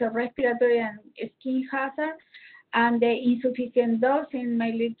may pose a respiratory and skin hazard, and the insufficient dosing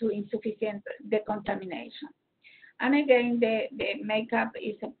may lead to insufficient decontamination. And again, the makeup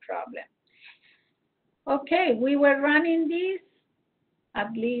is a problem. Okay, we were running this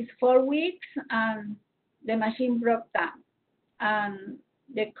at least 4 weeks, and the machine broke down. And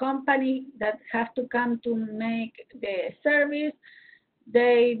the company that have to come to make the service,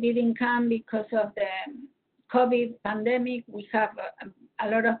 they didn't come because of the COVID pandemic. We have a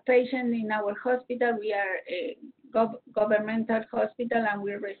lot of patients in our hospital. We are a governmental hospital, and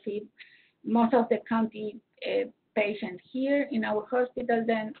we receive most of the county patients here in our hospital.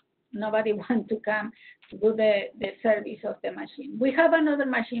 Then nobody wants to come to do the service of the machine. We have another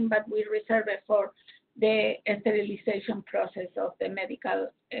machine, but we reserve it for the sterilization process of the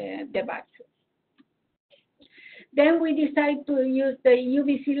medical devices. Then we decide to use the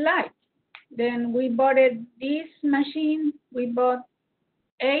UVC light. Then we bought this machine. We bought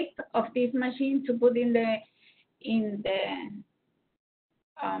 8 of these machines to put in the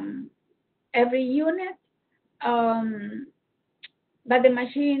every unit. But the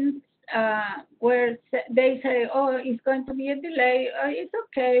machines they say, oh, it's going to be a delay. It's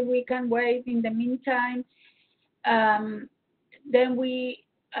okay, we can wait in the meantime. Then we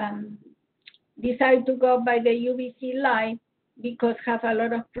decide to go by the UVC light because have a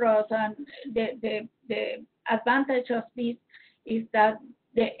lot of pros, and the advantage of this is that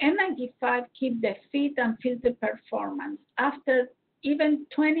the N95 keep the fit and filter performance after even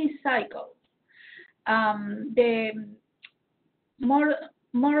 20 cycles. The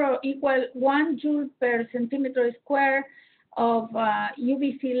more or equal 1 joule per centimeter square of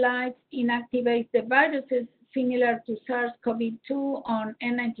UVC light inactivates the viruses similar to SARS-CoV-2 on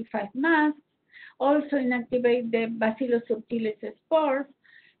N95 masks. Also inactivate the Bacillus subtilis spores.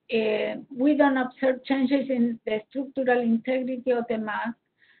 We don't observe changes in the structural integrity of the mask,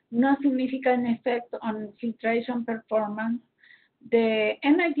 no significant effect on filtration performance. The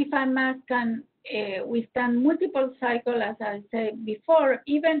N95 mask can withstand multiple cycles, as I said before.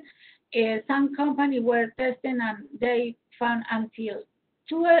 Even some companies were testing and they found until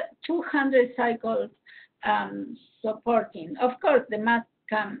 200 cycles supporting. Of course, the mask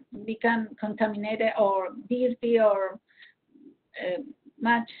can become contaminated or dirty or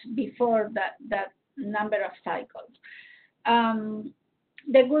much before that number of cycles.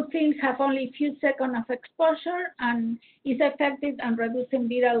 The good things have only a few seconds of exposure and is effective at reducing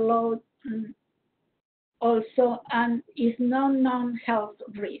viral load also, and is no known health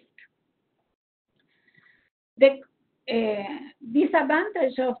risk. The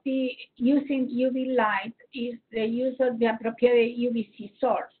disadvantage of using UV light is the use of the appropriate UVC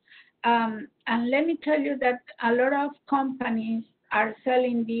source. And let me tell you that a lot of companies are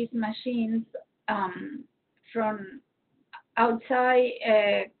selling these machines from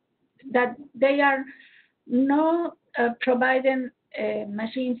outside, that they are not providing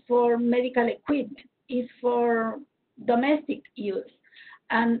machines for medical equipment. It's for domestic use.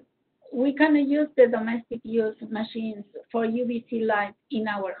 And we can use the domestic use machines for UVC light in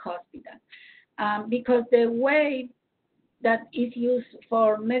our hospital because the way that is used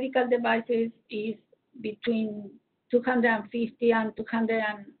for medical devices is between 250 and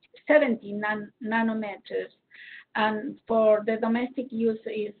 270 nanometers, and for the domestic use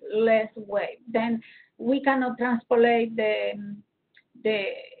is less weight. Then we cannot transpolate the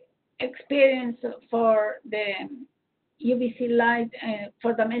experience for the UVC light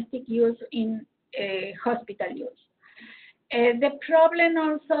for domestic use in hospital use. The problem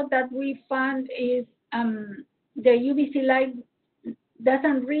also that we found is the UVC light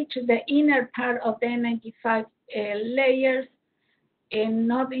doesn't reach the inner part of the N95 layers, and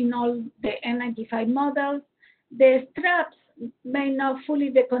not in all the N95 models. The straps may not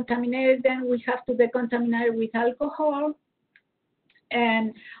fully decontaminate, then we have to decontaminate with alcohol.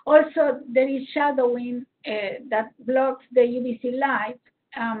 And also there is shadowing that blocks the UVC light,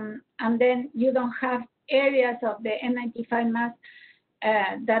 and then you don't have areas of the N95 mask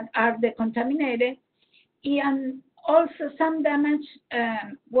that are decontaminated. And also some damage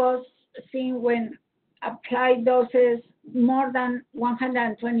was seen when applied doses more than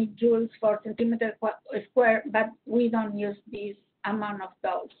 120 joules per centimeter square, but we don't use this amount of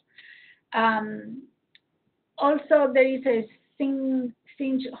dose. Also, there is a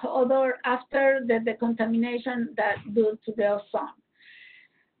singe odor after the decontamination that due to the ozone.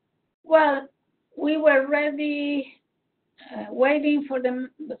 Well, we were ready, waiting for the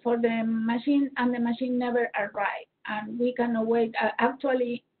machine, and the machine never arrived. And we cannot wait.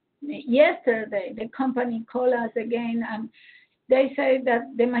 Actually, yesterday the company called us again, and they say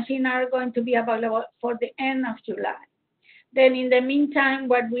that the machine are going to be available for the end of July. Then in the meantime,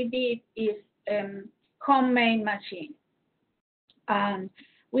 what we did is homemade machine.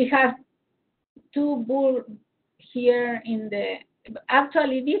 We have 2 bulbs here in the,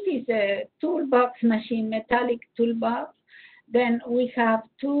 actually this is a toolbox machine, metallic toolbox. Then we have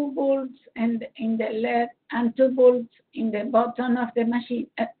 2 bulbs in the LED and 2 bulbs in the bottom of the machine,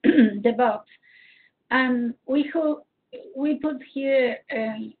 the box. And we put here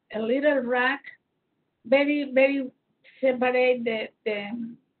a little rack, very, very separate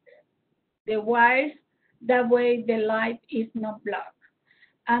the wires. That way the light is not blocked.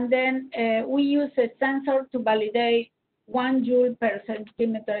 And then we use a sensor to validate 1 joule per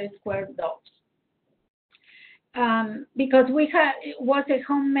centimeter square dose. Because it was a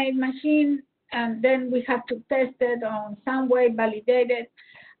homemade machine, and then we have to test it on some way, validate it,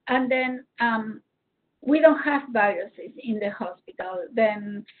 and then we don't have viruses in the hospital.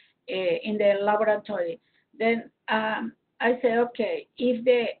 Then in the laboratory. Then I say, okay, if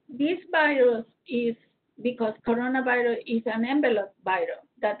this virus is, because coronavirus is an envelope virus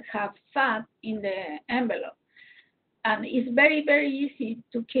that have fat in the envelope, and it's very, very easy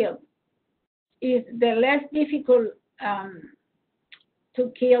to kill. It's the less difficult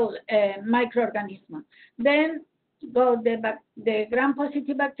to kill microorganisms. Then go the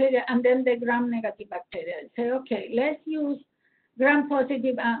gram-positive bacteria and then the gram-negative bacteria. Say, okay, let's use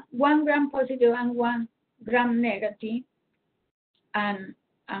gram-positive, 1 gram-positive and 1 gram-negative, and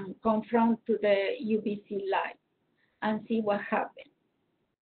confront to the UVC light and see what happens.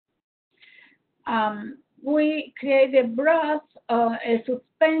 We create a broth, a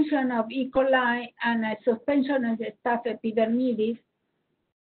suspension of E. coli and a suspension of the Staph epidermidis.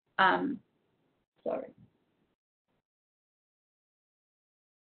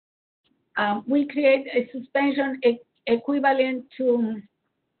 We create a suspension equivalent to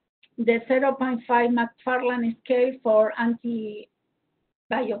the 0.5 McFarland scale for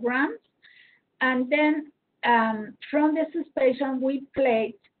antibiograms. And then from the suspension, we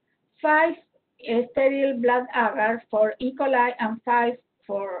plate 5 sterile blood agar for E. coli and 5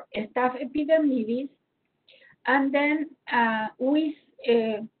 for Staph epidermidis. And then we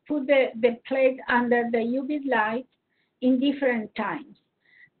put the plate under the UV light in different times.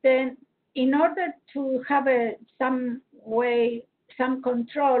 Then in order to have some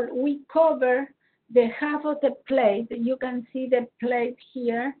control, we cover the half of the plate. You can see the plate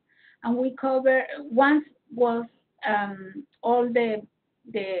here, and we cover, once was all the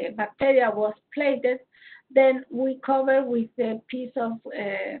bacteria was plated, then we cover with a piece of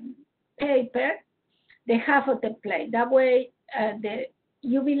paper the half of the plate. That way the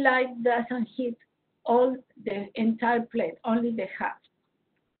UV light doesn't hit all the entire plate, only the half,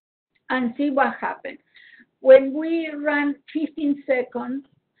 and see what happens. When we run 15 seconds,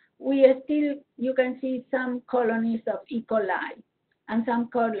 you can see some colonies of E. coli and some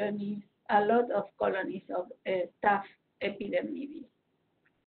colonies, a lot of colonies of Staph epidermidis.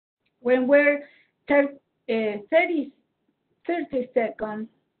 When we're 30 seconds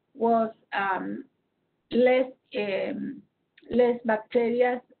was less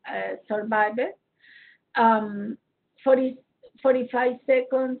bacteria survived. 45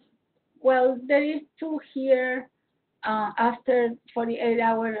 seconds, well, there is 2 here. After 48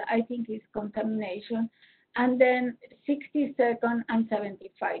 hours, I think it's contamination. And then 60 seconds and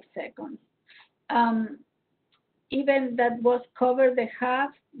 75 seconds. Even that was covered the half,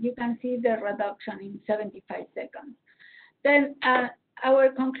 you can see the reduction in 75 seconds. Then our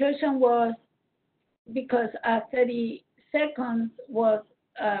conclusion was, because 30 seconds was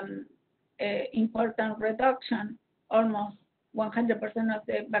important reduction, almost 100% of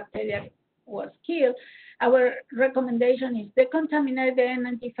the bacteria was killed, our recommendation is decontaminate the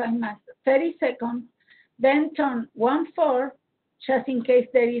N95 mask 30 seconds, then turn 1/4, just in case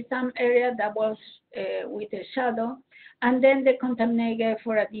there is some area that was with a shadow, and then decontaminate again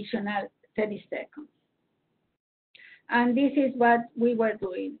for additional 30 seconds. And this is what we were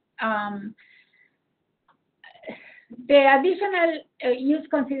doing. The additional use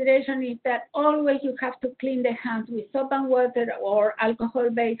consideration is that always you have to clean the hands with soap and water or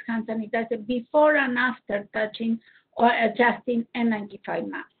alcohol-based hand sanitizer before and after touching or adjusting N95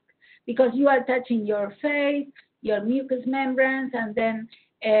 mask, because you are touching your face, your mucous membranes, and then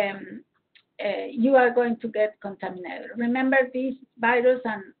you are going to get contaminated. Remember, this virus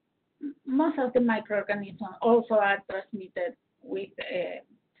and most of the microorganisms also are transmitted with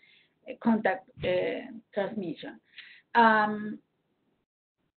contact transmission.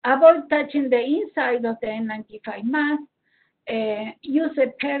 Avoid touching the inside of the N95 mask. Use a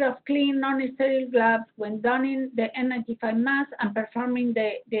pair of clean, non-sterile gloves when donning the N95 mask and performing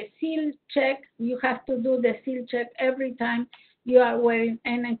the seal check. You have to do the seal check every time you are wearing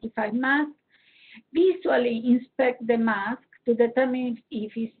N95 mask. Visually inspect the mask to determine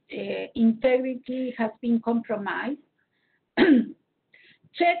if its integrity has been compromised.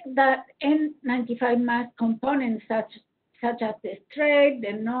 Check that N95 mask components such as the straight,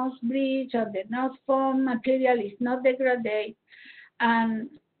 the nose bridge, or the nose foam material is not degraded, and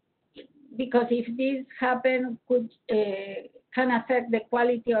because if this happens, can affect the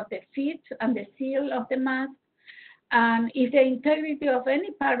quality of the fit and the seal of the mask. And if the integrity of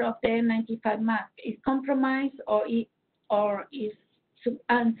any part of the N95 mask is compromised or is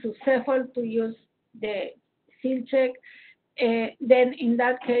unsuccessful to use the seal check, then in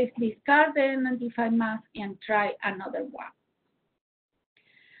that case, discard the N95 mask and try another one.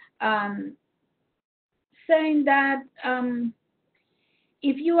 Saying that,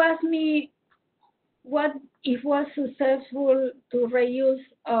 if you ask me what it was successful to reuse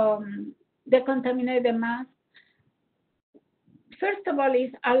decontaminated mask. First of all,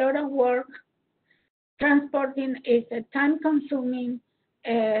 it's a lot of work. Transporting is a time-consuming,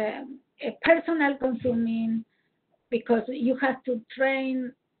 personnel-consuming, because you have to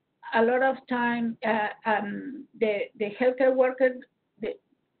train a lot of time the healthcare workers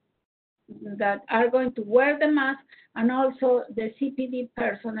that are going to wear the mask, and also the CPD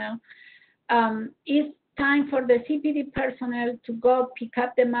personnel. It's time for the CPD personnel to go pick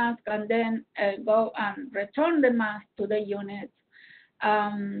up the mask and then go and return the mask to the units.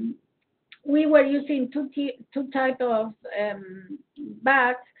 We were using two types of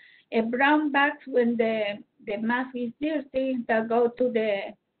bags. A brown bag when the mask is dirty that go to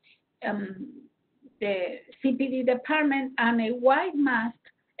the CPD department, and a white mask,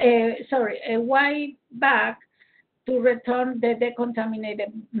 a white bag to return the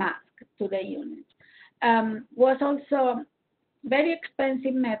decontaminated mask to the unit. Was also very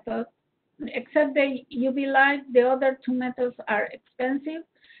expensive method, except the UV light. The other two methods are expensive,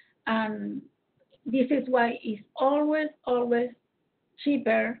 and this is why it's always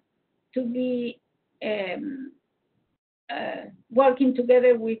cheaper to be working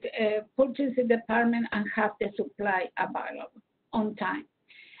together with a purchasing department and have the supply available on time.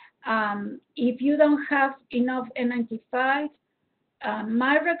 If you don't have enough N95,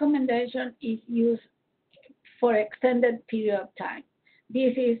 my recommendation is use for extended period of time.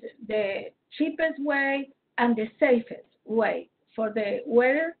 This is the cheapest way and the safest way for the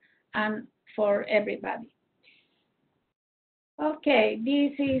wearer and for everybody. Okay,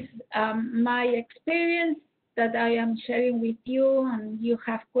 this is my experience that I am sharing with you, and you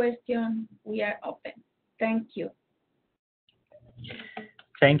have questions, we are open. Thank you.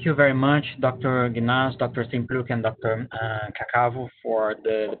 Thank you very much, Dr. Ginás, Dr. Simpluk, and Dr. Cacavo for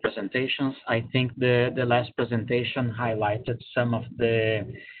the presentations. I think the last presentation highlighted some of the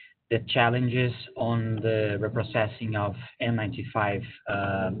challenges on the reprocessing of N95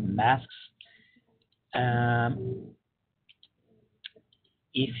 masks.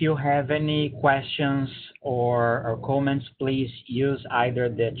 If you have any questions or comments, please use either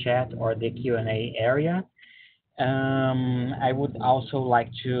the chat or the Q&A area. I would also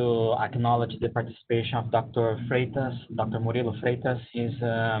like to acknowledge the participation of Dr. Freitas, Dr. Murilo Freitas.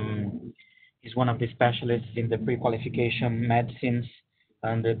 He's one of the specialists in the pre-qualification medicines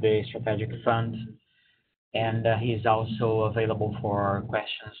under the strategic fund, and he's also available for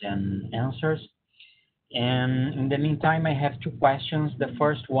questions and answers. And in the meantime, I have two questions. The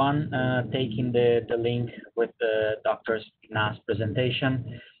first one, taking the link with the Dr. Ginás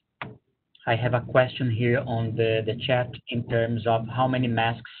presentation. I have a question here on the chat in terms of how many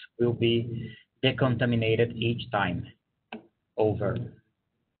masks will be decontaminated each time. Over.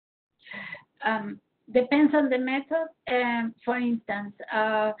 Depends on the method. For instance,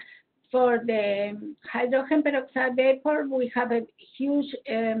 for the hydrogen peroxide vapor, we have a huge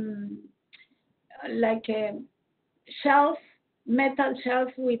like a shelf, metal shelf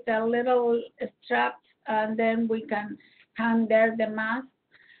with a little straps, and then we can hang there the mask,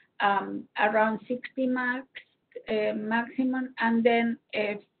 around 60 masks maximum, and then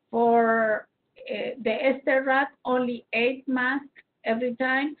for the ester rat, only 8 masks every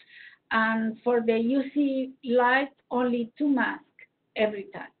time, and for the UC light, only 2 masks every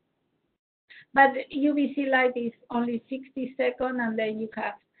time. But UVC light is only 60 seconds, and then you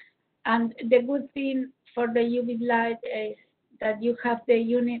have. And the good thing for the UV light is that you have the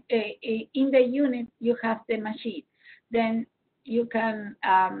unit, in the unit, you have the machine. Then you can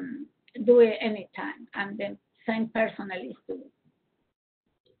do it anytime, and the same personnel is doing.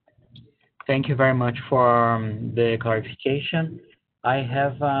 Thank you very much for the clarification. I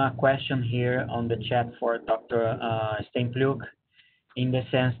have a question here on the chat for Dr. Steinpluk, in the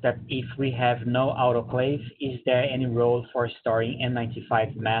sense that if we have no autoclave, is there any role for storing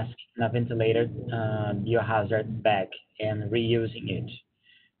N95 mask in a ventilated biohazard bag and reusing it?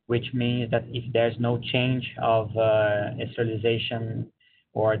 Which means that if there's no change of sterilization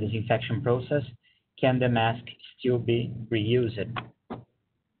or disinfection process, can the mask still be reused?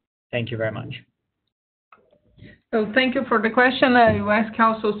 Thank you very much. So thank you for the question. I will ask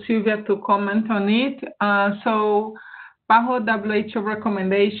also Sylvia to comment on it. So PAHO WHO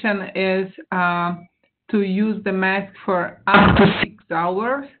recommendation is to use the mask for up to 6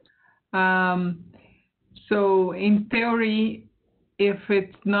 hours. So in theory, if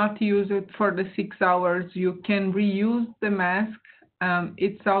it's not used for the 6 hours, you can reuse the mask.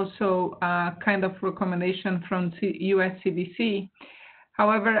 It's also a kind of recommendation from US CDC.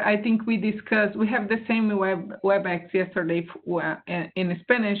 However, I think we discussed, we have the same WebEx yesterday in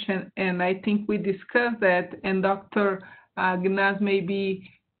Spanish, and I think we discussed that, and Dr. Gnaz maybe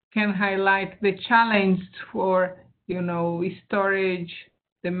can highlight the challenge for, storage,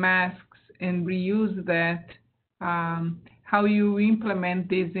 the masks, and reuse that, how you implement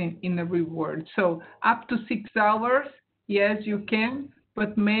this in a reward. So up to 6 hours, yes, you can,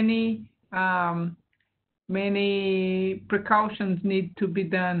 but many precautions need to be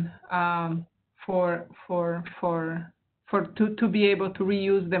done to be able to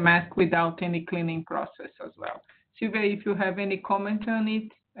reuse the mask without any cleaning process as well. Sylvia, if you have any comment on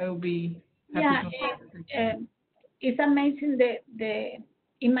it, I will be happy to. It's amazing the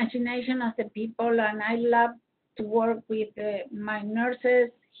imagination of the people, and I love to work with my nurses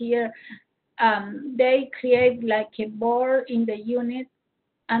here. They create like a board in the unit,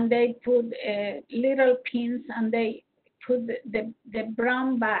 and they put little pins, and they put the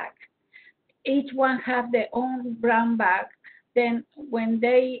brown bag. Each one have their own brown bag. Then when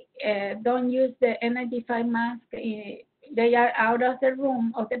they don't use the N95 mask, they are out of the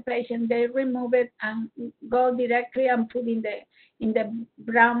room of the patient, they remove it and go directly and put in the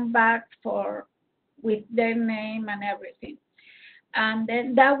brown bag with their name and everything. And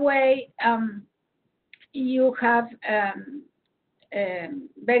then that way you have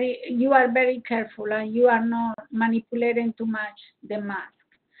you are very careful, and you are not manipulating too much the mask.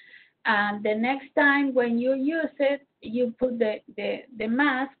 And the next time when you use it, you put the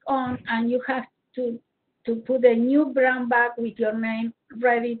mask on, and you have to put a new brown bag with your name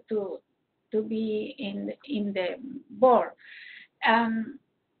ready to be in the board.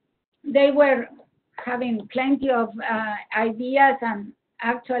 They were having plenty of ideas, and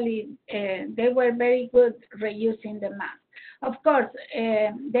actually they were very good reusing the mask. Of course,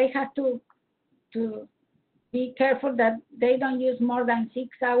 they have to be careful that they don't use more than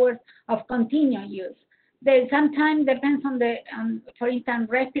 6 hours of continuous use. They sometimes depends on for instance,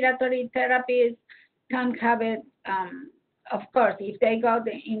 respiratory therapies can have it. Of course, if they go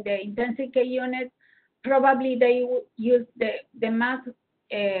in the intensive care unit, probably they would use the mask,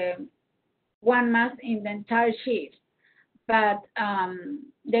 one mask in the entire shift. But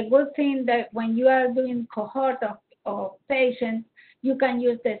the good thing that when you are doing cohort of patients, you can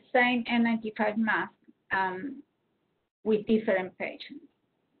use the same N95 mask with different patients.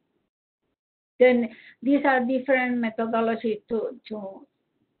 Then these are different methodologies to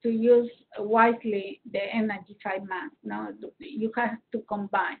use wisely the N95 mask. No, you have to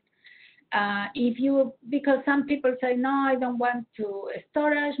combine. Because some people say, no, I don't want to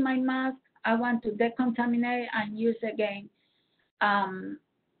storage my mask, I want to decontaminate and use again.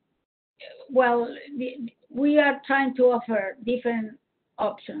 Well, we are trying to offer different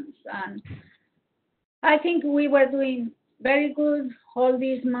options, and I think we were doing very good all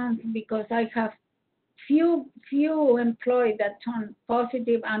these months because I have few employees that turned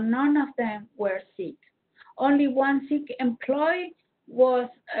positive, and none of them were sick. Only one sick employee was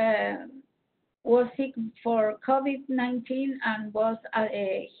sick for COVID-19 and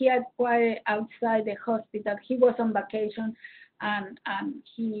he had acquired outside the hospital. He was on vacation, and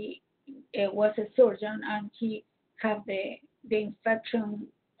he was a surgeon, and he had the infection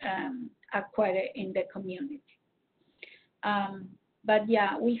acquired in the community. But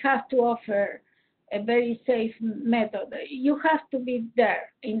yeah, we have to offer a very safe method. You have to be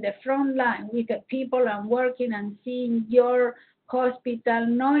there in the front line with the people and working and seeing your hospital,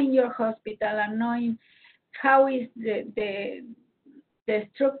 knowing your hospital, and knowing how is the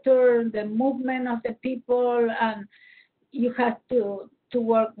structure, the movement of the people, and you have to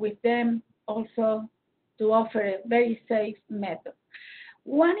work with them also to offer a very safe method.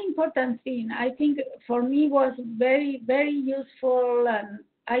 One important thing I think for me was very, very useful, and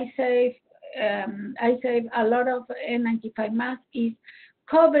I save a lot of N95 masks, is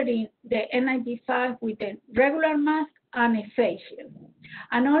covering the N95 with a regular mask and a facial.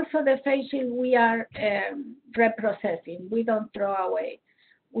 And also the facial we are reprocessing. We don't throw away.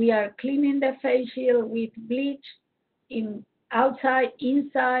 We are cleaning the facial with bleach outside,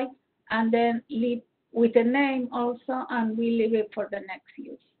 inside, and then leave with a name also, and we leave it for the next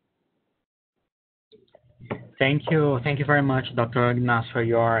use. Thank you very much, Dr. Gnaz, for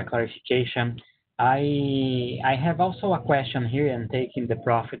your clarification. I have also a question here, and taking the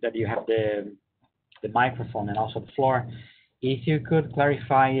profit that you have the microphone and also the floor. If you could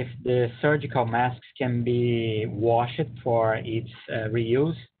clarify if the surgical masks can be washed for its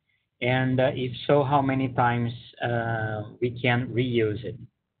reuse, and if so, how many times we can reuse it?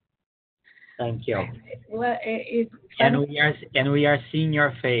 Thank you. Well, and we are seeing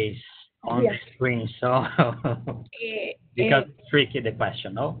your face. on Yes. the screen, so because it's tricky, the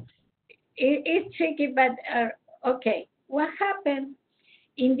question, no? It's tricky, but okay. What happened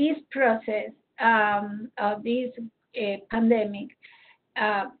in this process of this pandemic?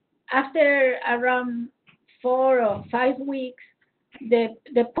 Uh, After around 4 or 5 weeks, the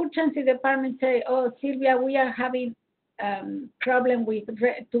purchasing department say, "Oh, Sylvia, we are having problem with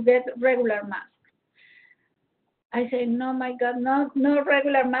to get regular masks." I say, "No, my God, no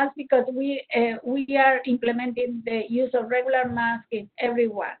regular mask because we are implementing the use of regular mask in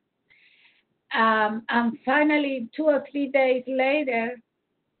everyone." And finally, 2 or 3 days later,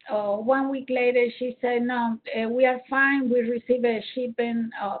 or 1 week later, she said, "No, we are fine. We received a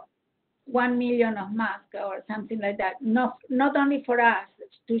shipment of 1 million of masks or something like that. Not only for us,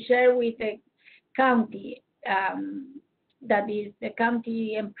 to share with the county, that is the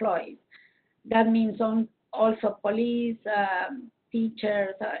county employees. That means also police,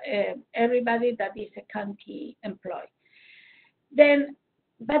 teachers, everybody that is a county employee." Then,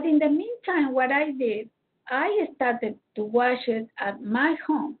 but in the meantime, what I did, I started to wash it at my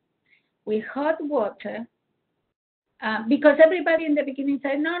home with hot water, because everybody in the beginning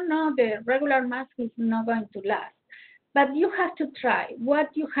said, no, the regular mask is not going to last. But you have to try what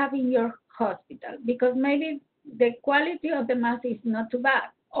you have in your hospital, because maybe the quality of the mask is not too bad.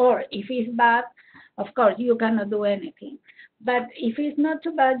 Or if it's bad, of course, you cannot do anything. But if it's not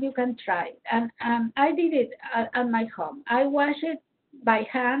too bad, you can try. And I did it at my home. I wash it by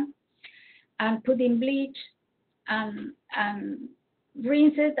hand and put in bleach and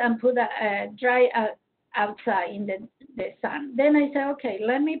rinse it and put dry outside in the sun. Then I said, okay,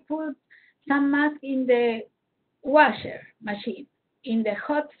 let me put some mask in the washer machine in the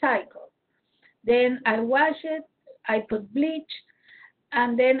hot cycle. Then I wash it, I put bleach,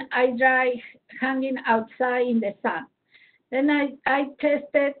 and then I dry hanging outside in the sun. Then I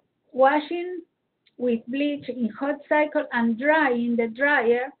tested washing with bleach in hot cycle and dry in the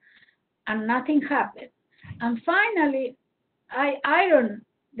dryer, and nothing happened. And finally, I ironed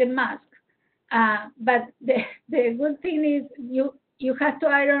the mask. But the good thing is you have to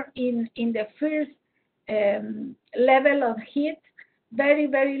iron in the first level of heat, very,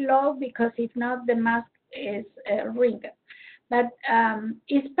 very low, because if not, the mask is wrinkled. But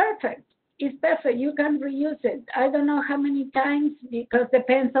it's perfect. It's perfect. You can reuse it. I don't know how many times, because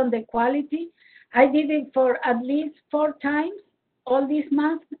depends on the quality. I did it for at least 4 times, all these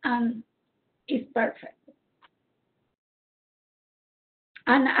masks, and it's perfect.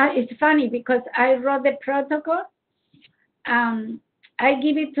 And it's funny because I wrote the protocol. I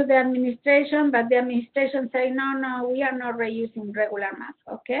give it to the administration, but the administration say, no, we are not reusing regular masks.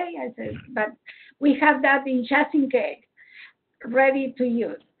 Okay, I said, but we have that in just in case, ready to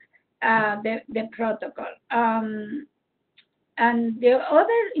use the protocol. And the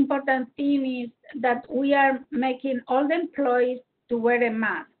other important thing is that we are making all the employees to wear a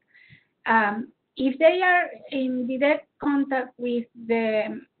mask. If they are in direct contact with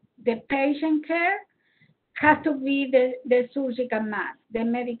the patient care, has to be the surgical mask, the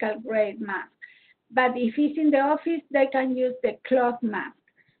medical grade mask. But if it's in the office, they can use the cloth mask,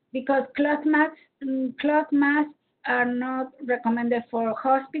 because cloth masks are not recommended for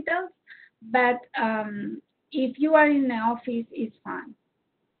hospitals, but if you are in the office, it's fine.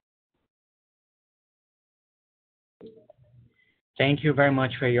 Thank you very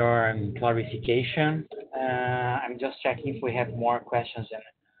much for your clarification. I'm just checking if we have more questions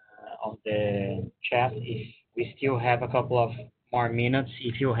on the chat. If we still have a couple of more minutes,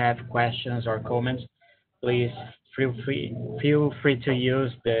 if you have questions or comments, please feel free to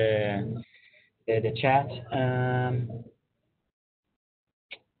use the chat.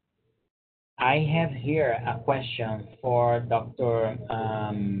 I have here a question for Dr.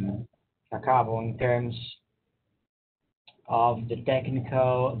 Cacavo in terms of the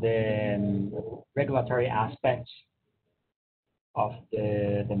technical, the regulatory aspects of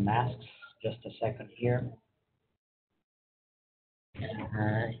the masks. Just a second here.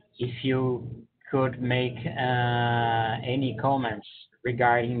 If you could make any comments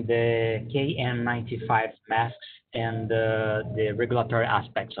regarding the KN95 masks and the regulatory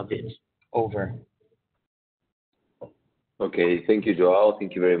aspects of it. Over. Okay, thank you, Joao.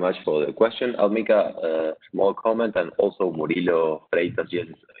 Thank you very much for the question. I'll make a small comment, and also Murilo Freitas is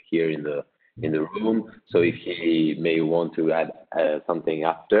here in the room. So if he may want to add something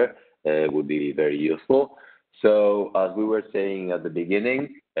after, would be very useful. So as we were saying at the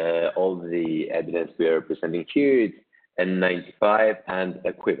beginning, all the evidence we are presenting here is N95 and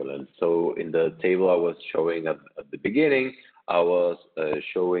equivalent. So in the table I was showing at the beginning, I was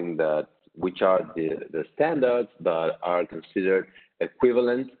showing that which are the standards that are considered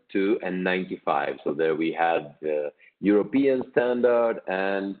equivalent to N95. So there we have the European standard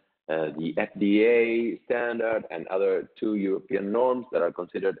and the FDA standard and other 2 European norms that are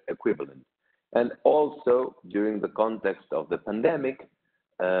considered equivalent. And also, during the context of the pandemic,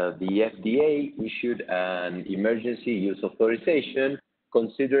 the FDA issued an emergency use authorization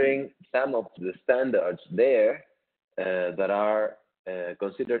considering some of the standards there that are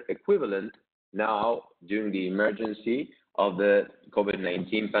considered equivalent now during the emergency of the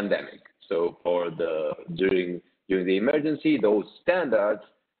COVID-19 pandemic. So during the emergency, those standards,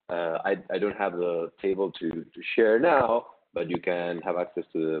 I don't have the table to share now, but you can have access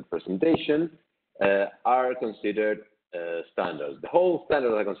to the presentation, are considered standards. The whole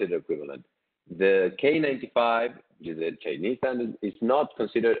standards are considered equivalent. The K95, which is a Chinese standard, is not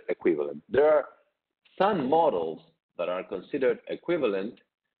considered equivalent. There are some models that are considered equivalent,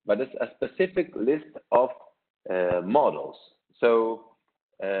 but it's a specific list of models. So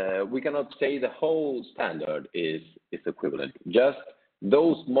we cannot say the whole standard is equivalent. Just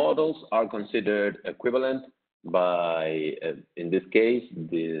those models are considered equivalent by, in this case,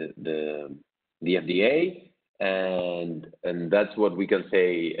 the FDA, and that's what we can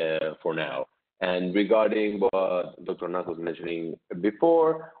say for now. And regarding what Dr. Nath was mentioning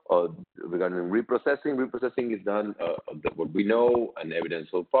before, regarding reprocessing is done, what we know and evidence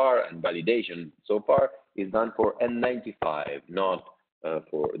so far and validation so far is done for N95, not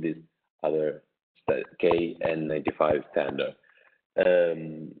for this other KN95 standard.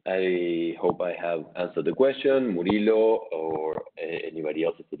 I hope I have answered the question. Murilo or anybody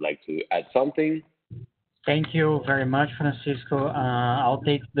else would like to add something? Thank you very much, Francisco. I'll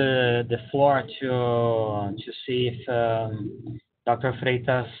take the floor to see if Dr.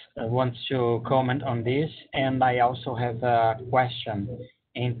 Freitas wants to comment on this. And I also have a question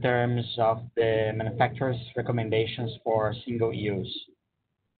in terms of the manufacturer's recommendations for single use.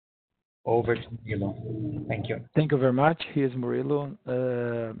 Over to Murilo. Thank you. Thank you very much. Here's Murilo.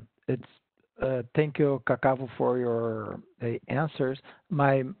 Thank you, Cacavo, for your answers.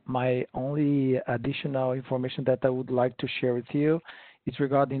 My only additional information that I would like to share with you is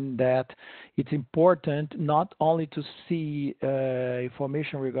regarding that it's important not only to see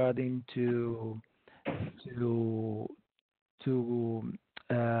information regarding to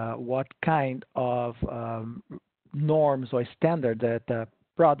what kind of norms or standard that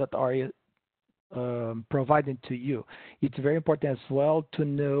product are provided to you. It's very important as well to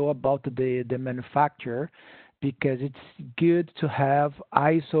know about the manufacturer, because it's good to have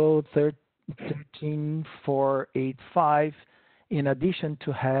ISO 13485 in addition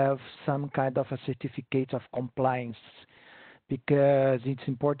to have some kind of a certificate of compliance, because it's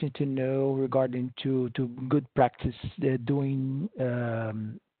important to know regarding to good practice doing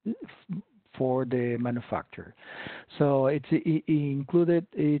for the manufacturer. So it's included.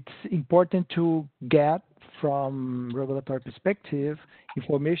 It's important to get from regulatory perspective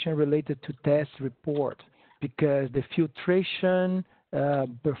information related to test report, because the filtration,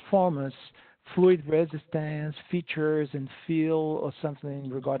 performance, fluid resistance, features and feel or something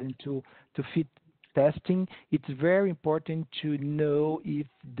regarding to fit testing, it's very important to know if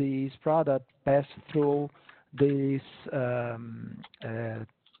this product pass through this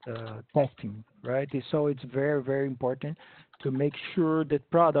testing, right? So it's very, very important to make sure that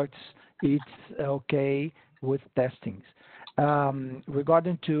products it's okay with testings.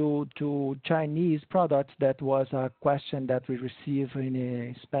 Regarding to Chinese products, that was a question that we received in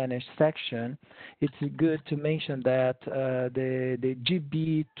a Spanish section. It's good to mention that the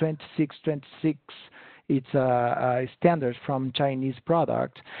GB 2626, it's a standard from Chinese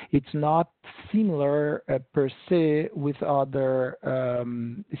product. It's not similar per se with other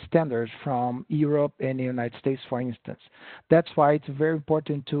standards from Europe and the United States, for instance. That's why it's very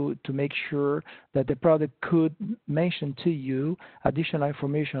important to make sure that the product could mention to you additional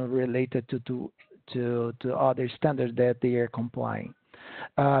information related to other standards that they are complying.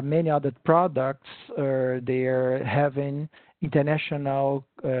 Many other products they are having international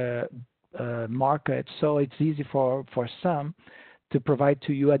market, so it's easy for some to provide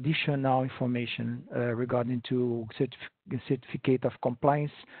to you additional information regarding to certificate of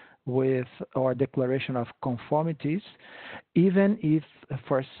compliance with or declaration of conformities, even if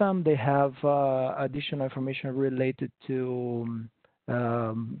for some they have additional information related to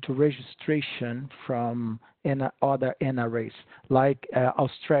registration from other NRAs, like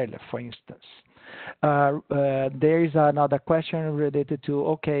Australia, for instance. There is another question related to,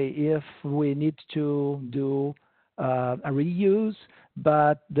 okay, if we need to do a reuse,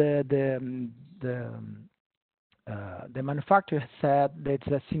 but the manufacturer said that it's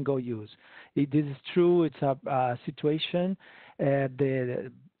a single use. This is true. It's a situation,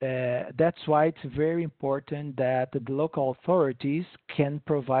 That's why it's very important that the local authorities can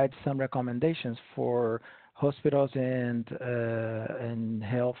provide some recommendations for hospitals and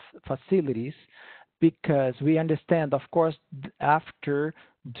health facilities, because we understand, of course, after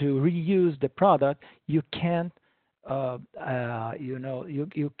to reuse the product, you can't,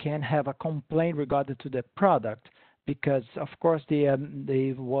 you can have a complaint regarding to the product, because of course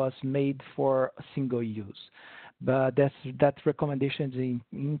they was made for a single use. But that recommendation is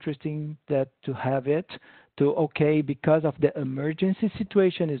interesting, that to have it to, okay, because of the emergency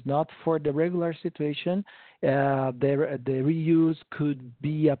situation, is not for the regular situation. The reuse could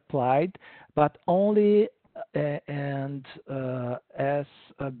be applied, but only and as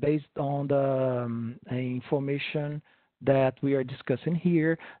based on the information that we are discussing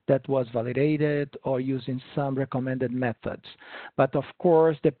here, that was validated or using some recommended methods. But of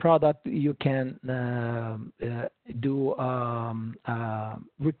course, the product, you can do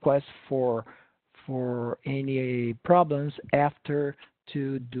request for any problems after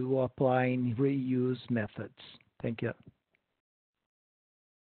to do applying reuse methods. Thank you.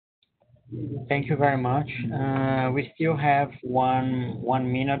 Thank you very much. We still have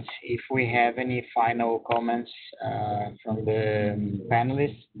one minute. If we have any final comments from the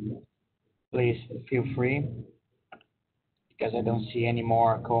panelists, please feel free, because I don't see any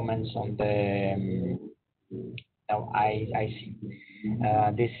more comments on the. No, I see.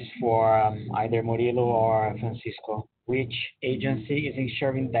 This is for either Murilo or Francisco. Which agency is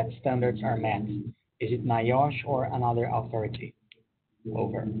ensuring that standards are met? Is it NIOSH or another authority?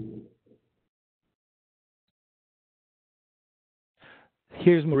 Over.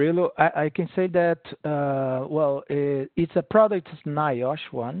 Here's Murilo. I can say that, well, it's a product, it's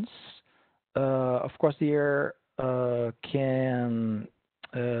NIOSH ones. Of course, they can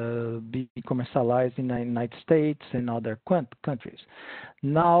be commercialized in the United States and other countries.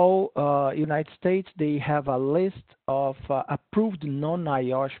 Now, United States, they have a list of approved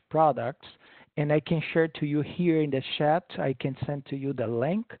non-NIOSH products, and I can share to you here in the chat. I can send to you the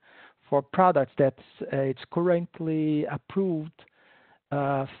link for products that it's currently approved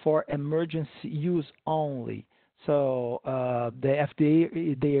for emergency use only. So the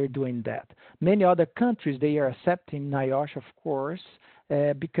FDA, they are doing that. Many other countries, they are accepting NIOSH, of course,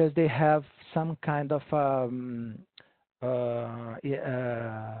 because they have some kind of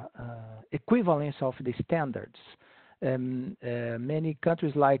equivalence of the standards. Many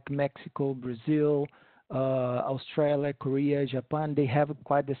countries like Mexico, Brazil, Australia, Korea, Japan, they have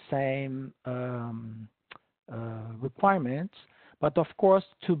quite the same requirements. But of course,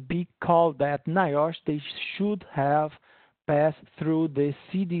 to be called that NIOSH, they should have passed through the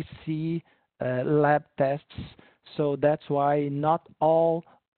CDC lab tests. So that's why not all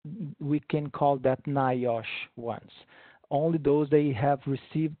we can call that NIOSH ones. Only those they have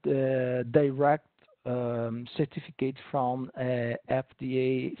received direct certificate from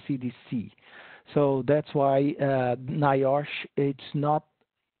FDA, CDC. So that's why NIOSH, it's not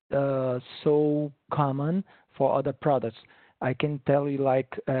so common for other products. I can tell you,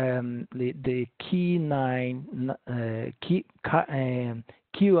 like the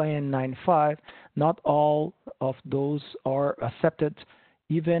QN95, not all of those are accepted,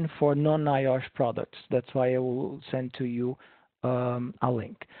 even for non-NIOSH products. That's why I will send to you a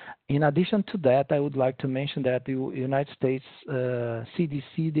link. In addition to that, I would like to mention that the United States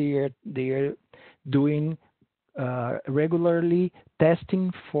CDC, they are doing regularly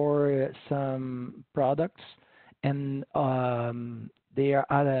testing for some products, and they are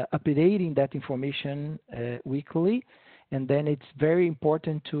updating that information weekly. And then it's very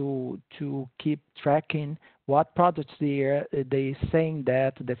important to keep tracking what products they saying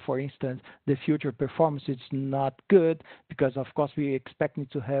that, for instance, the future performance is not good, because of course we expecting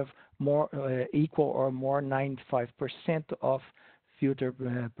to have more equal or more 95% of future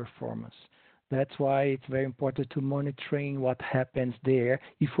performance. That's why it's very important to monitoring what happens there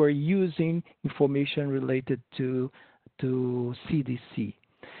if we're using information related to CDC.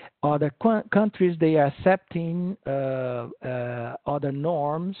 Other countries, they are accepting other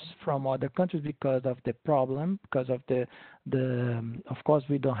norms from other countries because of the problem, because of of course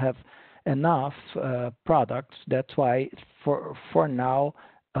we don't have enough products. That's why for now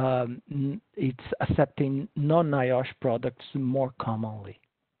it's accepting non-NIOSH products more commonly.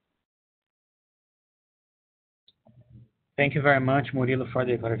 Thank you very much, Murilo, for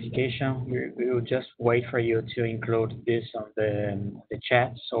the clarification. We will just wait for you to include this on the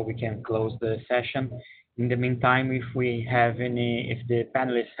chat so we can close the session. In the meantime, if the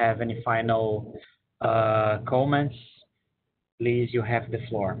panelists have any final comments, please, you have the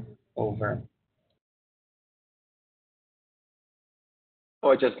floor. Over. Oh,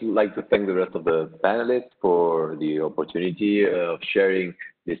 I'd just like to thank the rest of the panelists for the opportunity of sharing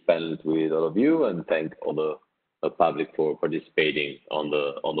this panel with all of you, and thank all the public for participating on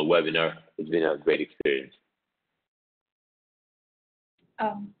the webinar. It's been a great experience.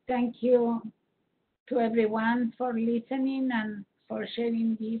 Thank you to everyone for listening and for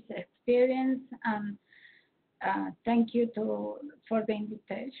sharing this experience. And thank you for the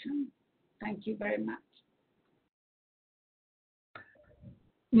invitation. Thank you very much.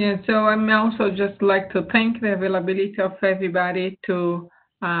 Yeah, so I'm also just like to thank the availability of everybody to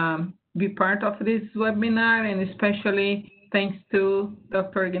be part of this webinar, and especially thanks to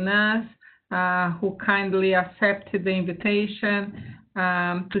Dr. Gnaz, who kindly accepted the invitation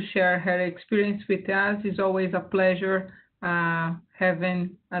to share her experience with us. It's always a pleasure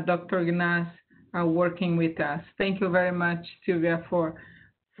having Dr. Gnaz working with us. Thank you very much, Sylvia, for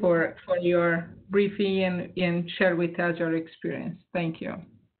your briefing and share with us your experience. Thank you.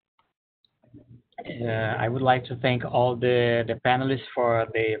 I would like to thank all the panelists for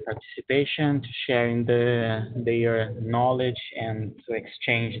their participation, to sharing their knowledge and to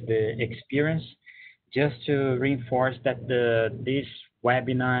exchange the experience. Just to reinforce that this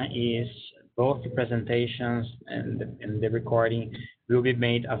webinar is both the presentations and the recording will be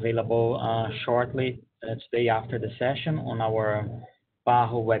made available shortly, today after the session, on our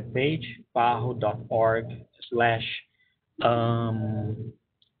PAHO webpage,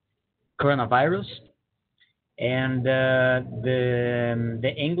 paho.org/coronavirus. And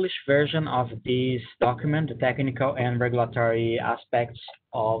the English version of this document, the technical and regulatory aspects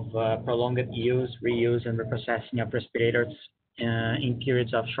of prolonged use, reuse, and reprocessing of respirators in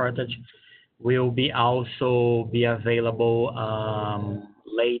periods of shortage, will also be available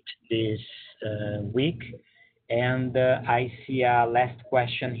late this week. And I see a last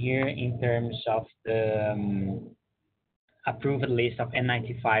question here in terms of the approved list of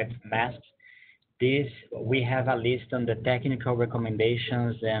N95 masks. We have a list on the technical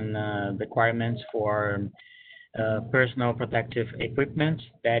recommendations and requirements for personal protective equipment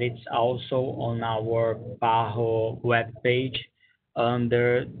that it's also on our PAHO webpage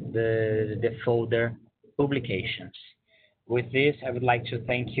under the folder publications. With this, I would like to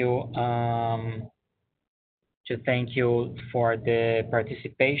thank you for the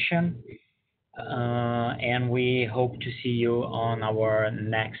participation. And we hope to see you on our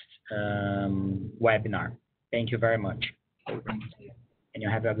next webinar. Thank you very much. And you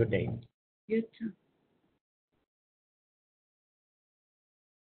have a good day. You too.